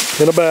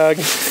in a bag.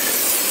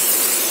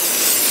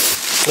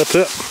 That's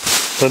it.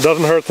 And it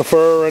doesn't hurt the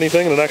fur or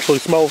anything, and it actually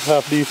smells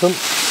half decent.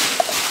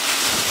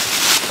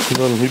 And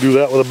then you do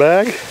that with a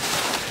bag,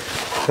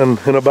 and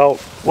in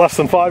about less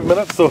than 5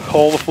 minutes,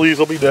 all the fleas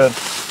will be dead.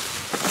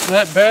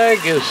 That bag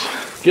is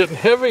getting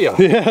heavier.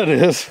 Yeah, it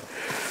is.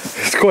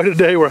 It's quite a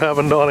day we're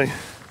having, Donnie.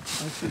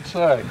 I should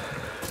say.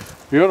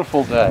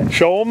 Beautiful day.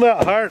 Show them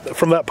that heart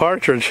from that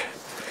partridge.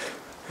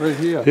 Right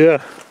here.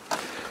 Yeah.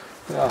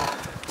 Yeah.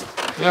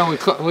 Yeah,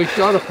 we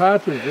shot a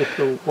partridge just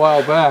a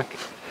while back.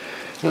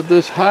 Had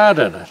this heart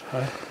in it.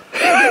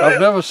 I've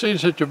never seen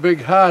such a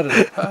big heart in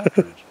a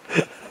partridge.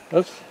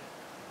 That's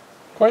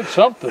quite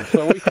something.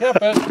 So we kept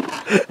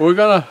it. We're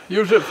gonna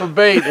use it for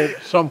bait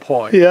at some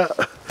point. Yeah.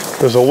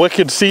 There's a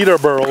wicked cedar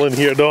burl in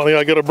here, Donnie.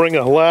 I gotta bring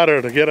a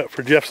ladder to get it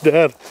for Jeff's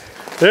dad.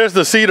 There's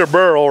the cedar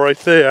burl right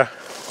there.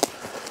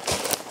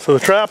 So the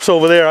trap's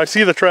over there. I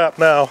see the trap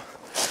now.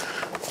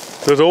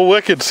 There's a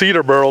wicked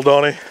cedar burl,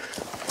 Donnie.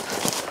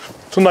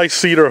 It's a nice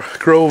cedar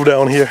grove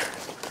down here.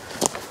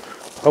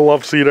 I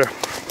love cedar.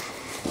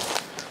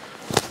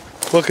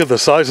 Look at the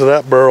size of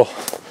that burl.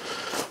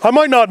 I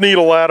might not need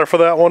a ladder for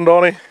that one,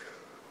 Donnie.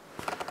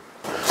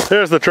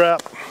 There's the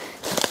trap.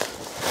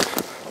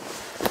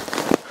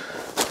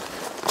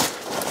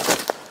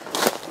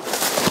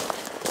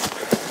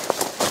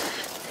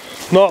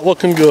 Not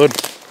looking good.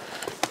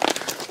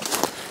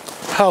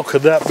 How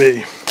could that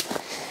be?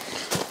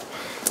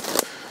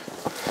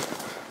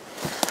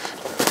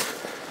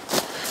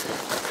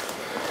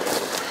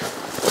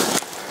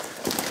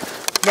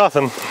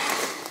 Nothing.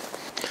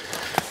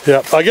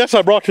 Yeah, I guess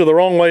I brought you the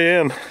wrong way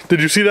in.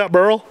 Did you see that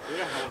burl?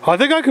 Yeah. I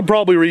think I could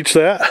probably reach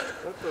that.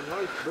 That's a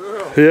nice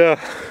burl. Yeah.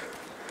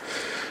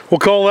 We'll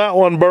call that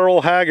one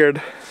Burl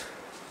Haggard.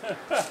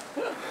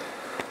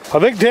 I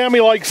think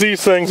Tammy likes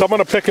these things. I'm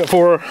gonna pick it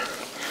for her.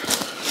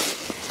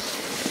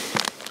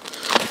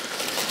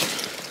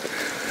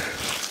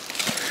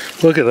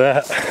 Look at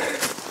that.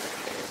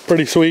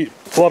 Pretty sweet.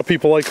 A lot of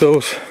people like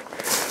those.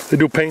 They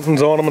do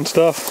paintings on them and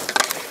stuff.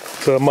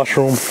 It's a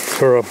mushroom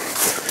or a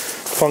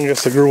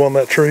fungus that grew on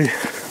that tree.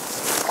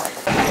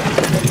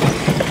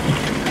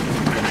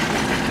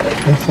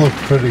 This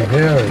looks pretty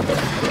hairy.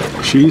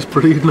 She's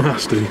pretty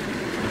nasty.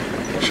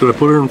 Should I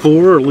put her in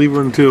 4 or leave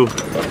her in 2?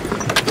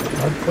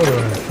 I'd put her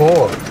in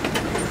 4.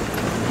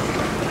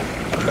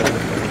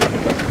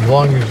 As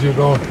long as you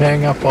don't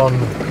hang up on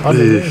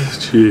underneath.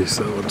 Jeez,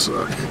 that would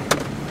suck.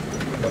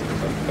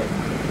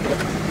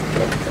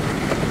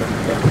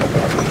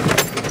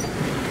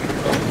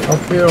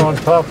 Up here on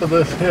top of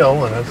this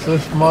hill, and it's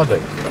this muddy.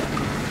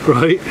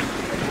 Right?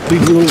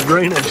 Needs a little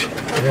drainage.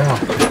 Yeah.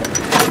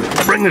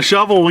 Bring the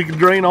shovel, we can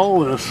drain all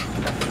this.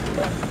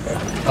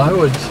 I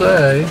would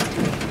say,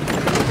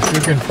 if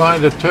you can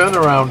find a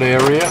turnaround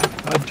area,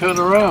 I'd turn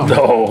around.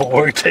 No,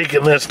 we're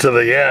taking this to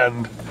the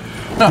end.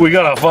 We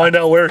gotta find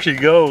out where she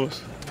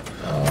goes.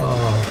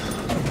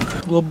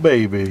 Little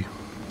baby.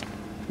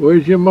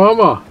 Where's your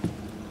mama?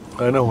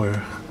 I know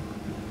where.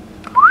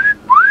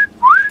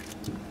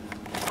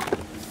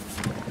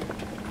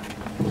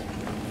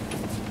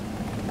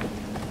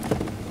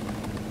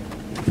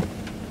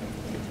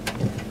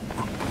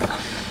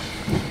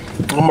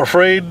 I'm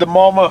afraid the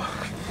mama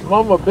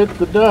Mama bit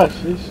the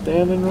dust. She's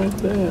standing right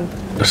there.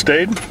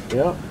 stayed.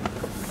 Yeah.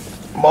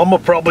 Mama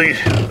probably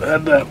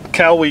had that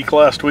cow week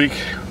last week.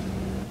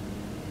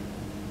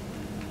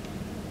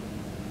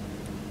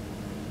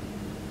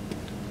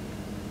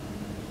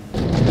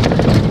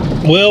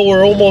 Well,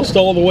 we're almost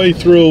all the way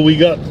through. We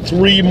got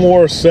 3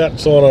 more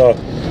sets on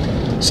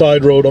a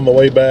side road on the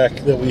way back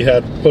that we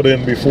had put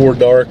in before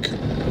dark.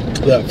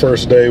 That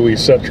first day we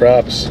set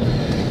traps,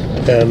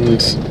 and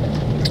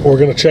we're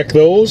gonna check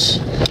those.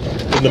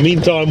 In the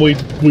meantime, we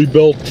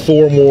built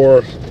 4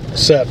 more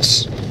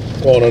sets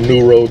on a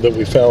new road that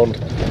we found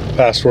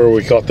past where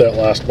we caught that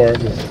last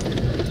marten.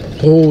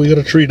 Oh, we got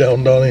a tree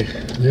down, Donnie.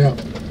 Yeah.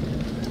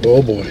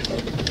 Oh boy.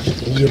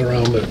 We'll get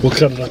around it. We'll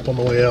cut it up on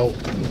the way out.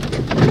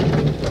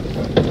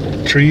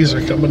 Trees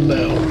are coming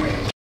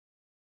down.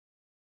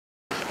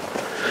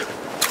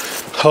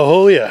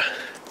 Oh yeah.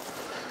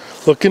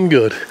 Looking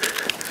good.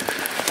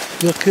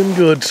 Looking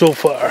good so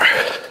far.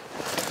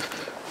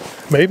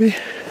 Maybe?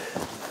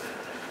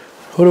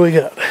 What do we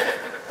got?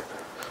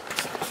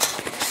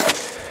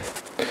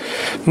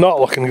 Not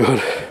looking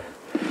good.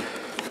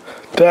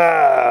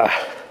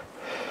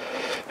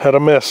 Had a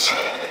miss.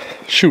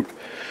 Shoot.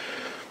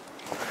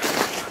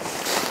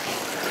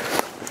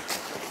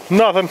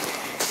 Nothing.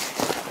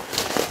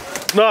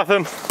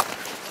 Nothing.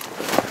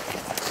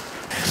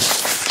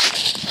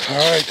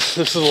 Alright, this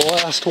is the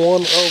last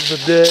one of the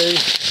day.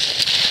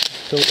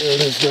 Oh, there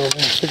it is down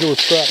there. I think it was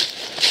trapped.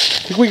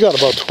 I think we got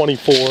about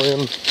 24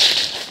 in.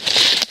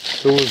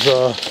 It was,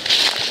 I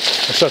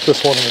set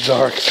this one in the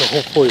dark, so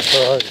hopefully it's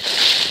alright.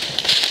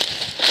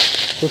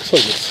 Looks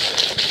like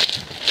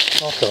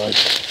it's alright.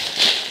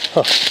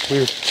 Huh,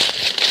 weird.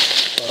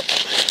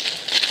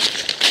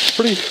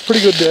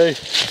 Pretty good day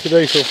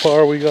today so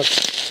far. We got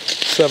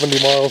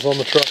 70 miles on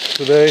the truck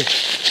today,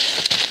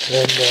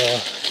 and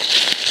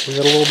we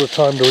got a little bit of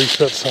time to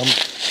reset some.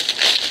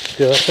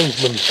 Yeah, that thing's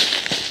been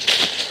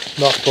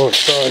knocked on its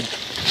side.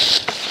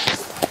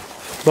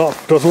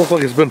 Doesn't look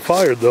like it's been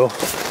fired though.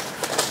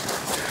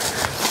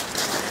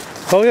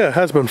 Oh yeah, it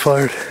has been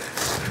fired.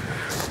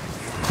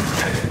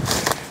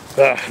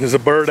 Ah, there's a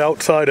bird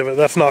outside of it.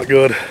 That's not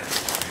good.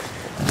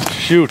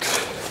 Shoot.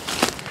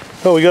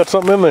 Oh, we got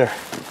something in there.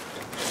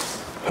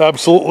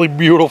 Absolutely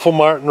beautiful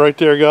marten right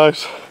there,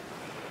 guys.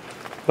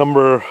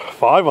 Number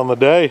 5 on the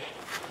day.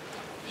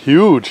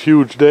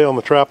 Huge day on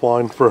the trap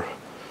line for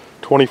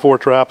 24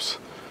 traps.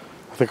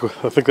 I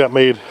think that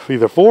made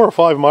either 4 or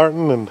 5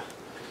 marten and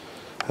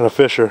a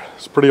fisher.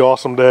 It's a pretty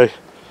awesome day.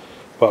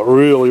 But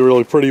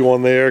really pretty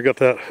one there. Got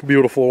that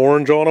beautiful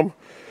orange on them.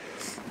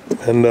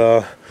 And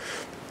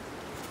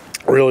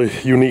really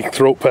unique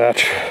throat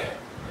patch.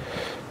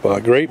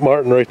 But great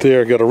marten right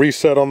there. Got a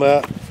reset on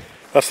that.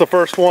 That's the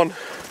first one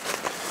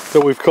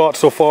that we've caught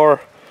so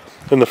far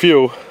in the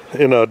few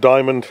in a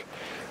diamond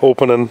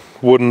opening,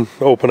 wooden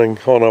opening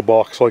on a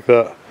box like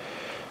that.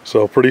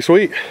 So pretty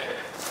sweet.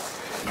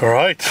 All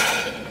right.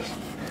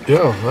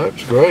 Yeah,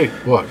 that's great.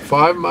 What,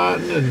 5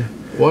 marten and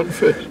 1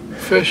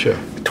 fisher?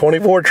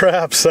 24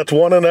 traps. That's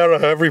 1 out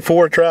of every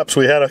 4 traps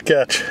we had a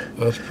catch.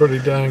 That's pretty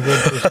dang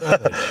good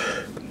percentage.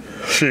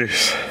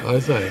 Jeez. I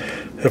think.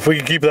 If we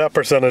can keep that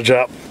percentage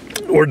up,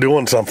 we're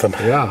doing something.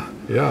 Yeah,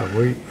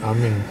 I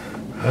mean,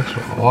 that's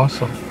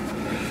awesome.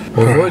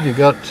 Well, good, you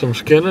got some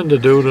skinning to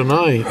do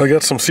tonight. I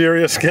got some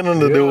serious skinning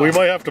to do. We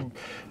might have to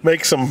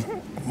make some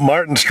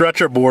marten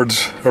stretcher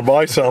boards or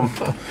buy some.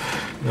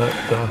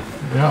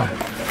 Yeah.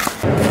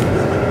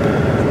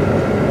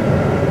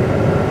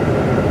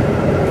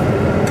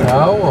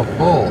 Cow or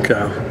bull?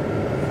 Cow.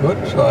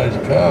 Good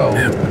sized cow.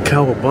 Yeah,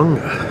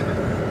 cowabunga.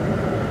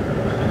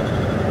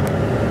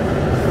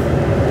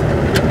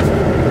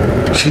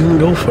 She didn't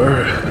go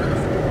far.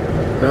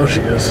 Now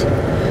she is.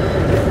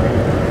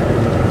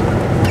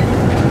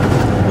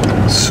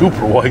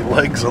 Super white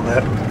legs on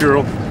that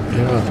girl.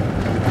 Yeah.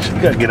 She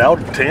gotta get out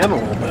and tan a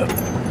little bit.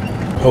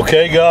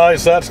 Okay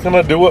guys, that's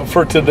gonna do it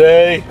for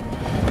today.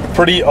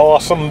 Pretty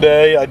awesome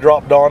day. I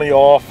dropped Donnie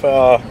off,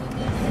 around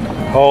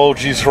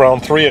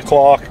 3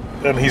 o'clock,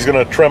 and he's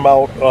gonna trim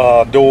out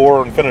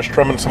door and finish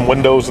trimming some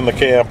windows in the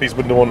camp. He's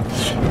been doing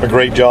a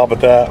great job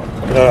at that.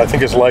 I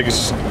think his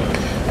legs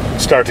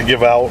start to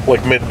give out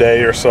like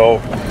midday or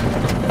so.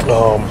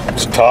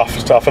 It's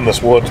tough in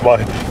this woods. My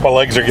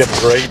legs are getting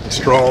great and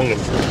strong,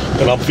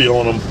 and I'm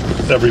feeling them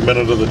every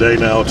minute of the day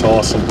now. It's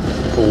awesome.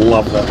 I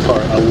love that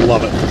part. I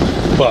love it.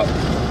 But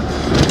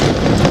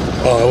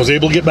I was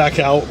able to get back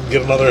out and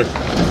get another,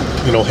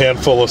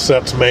 handful of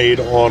sets made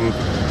on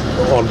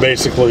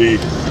basically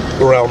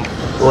around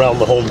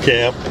the home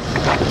camp.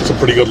 Some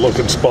pretty good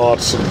looking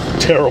spots, some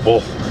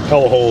terrible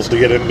hell holes to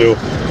get into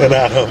and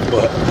out of,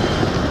 but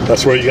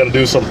that's where you got to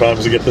do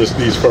sometimes to get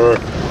these fur.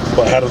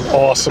 But I had an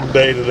awesome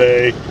day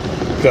today.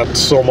 Got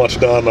so much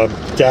done. I'm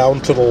down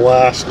to the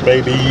last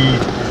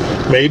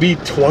maybe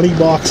 20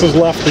 boxes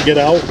left to get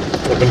out.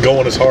 I've been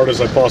going as hard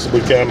as I possibly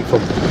can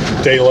from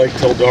daylight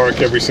till dark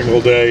every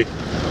single day.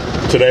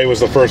 Today was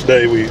the first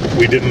day we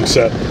didn't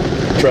set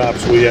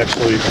traps. We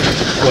actually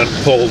went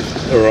and pulled,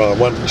 or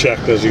went and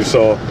checked, as you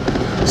saw.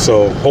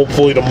 So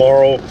hopefully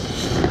tomorrow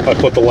I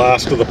put the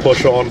last of the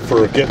push on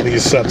for getting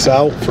these sets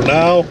out. For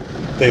now,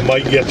 they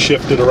might get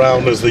shifted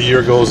around as the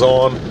year goes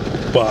on.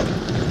 But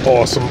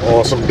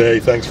awesome day.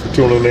 Thanks for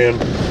tuning in.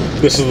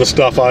 This is the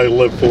stuff I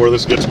live for.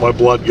 This gets my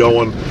blood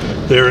going.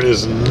 There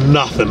is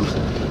nothing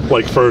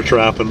like fur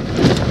trapping,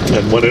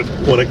 and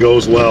when it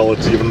goes well,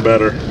 it's even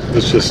better.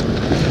 It's just,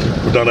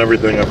 I've done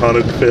everything. I've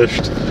hunted,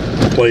 fished,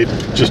 played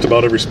just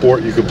about every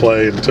sport you could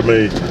play, and to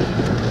me,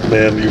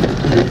 man,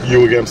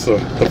 you against the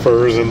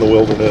furs in the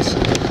wilderness,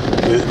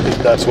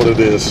 that's what it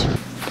is.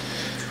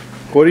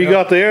 What do you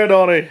got there,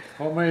 Donnie?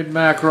 Homemade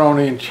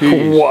macaroni and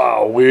cheese.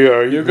 Wow,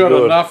 You got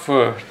good. enough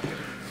for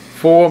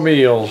 4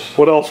 meals.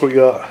 What else we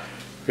got?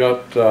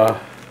 Got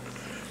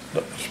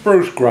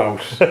spruce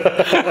grouse.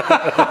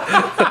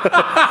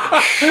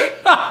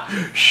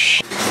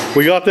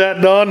 We got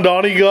that done.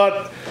 Donnie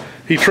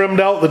he trimmed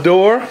out the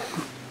door.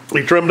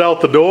 He trimmed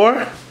out the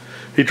door.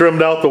 He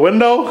trimmed out the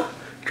window.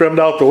 Trimmed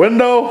out the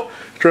window.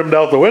 Trimmed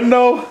out the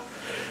window.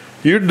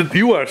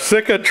 You are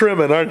sick of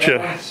trimming, aren't you?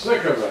 I'm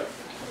sick of it.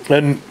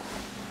 And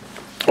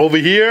over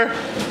here,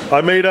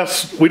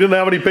 we didn't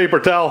have any paper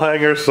towel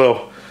hangers,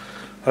 so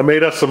I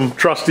made us some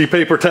trusty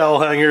paper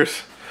towel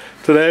hangers.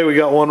 Today we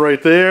got one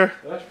right there.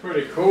 That's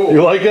pretty cool.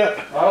 You like it?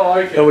 I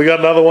like it. And we got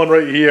another one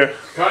right here.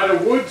 Kind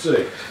of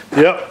woodsy.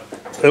 Yep,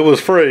 it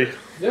was free.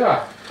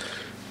 Yeah.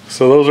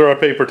 So those are our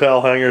paper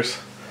towel hangers.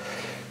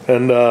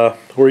 And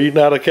we're eating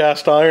out of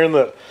cast iron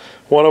that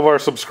one of our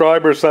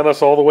subscribers sent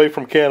us all the way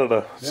from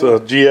Canada. It's a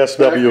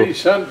GSW. He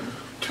sent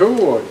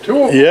Two of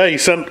them. Yeah, he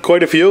sent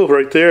quite a few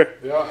right there.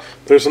 Yeah.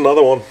 There's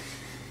another one.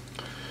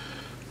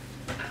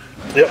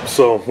 Yep,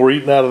 so we're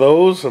eating out of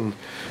those and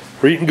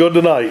we're eating good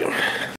tonight.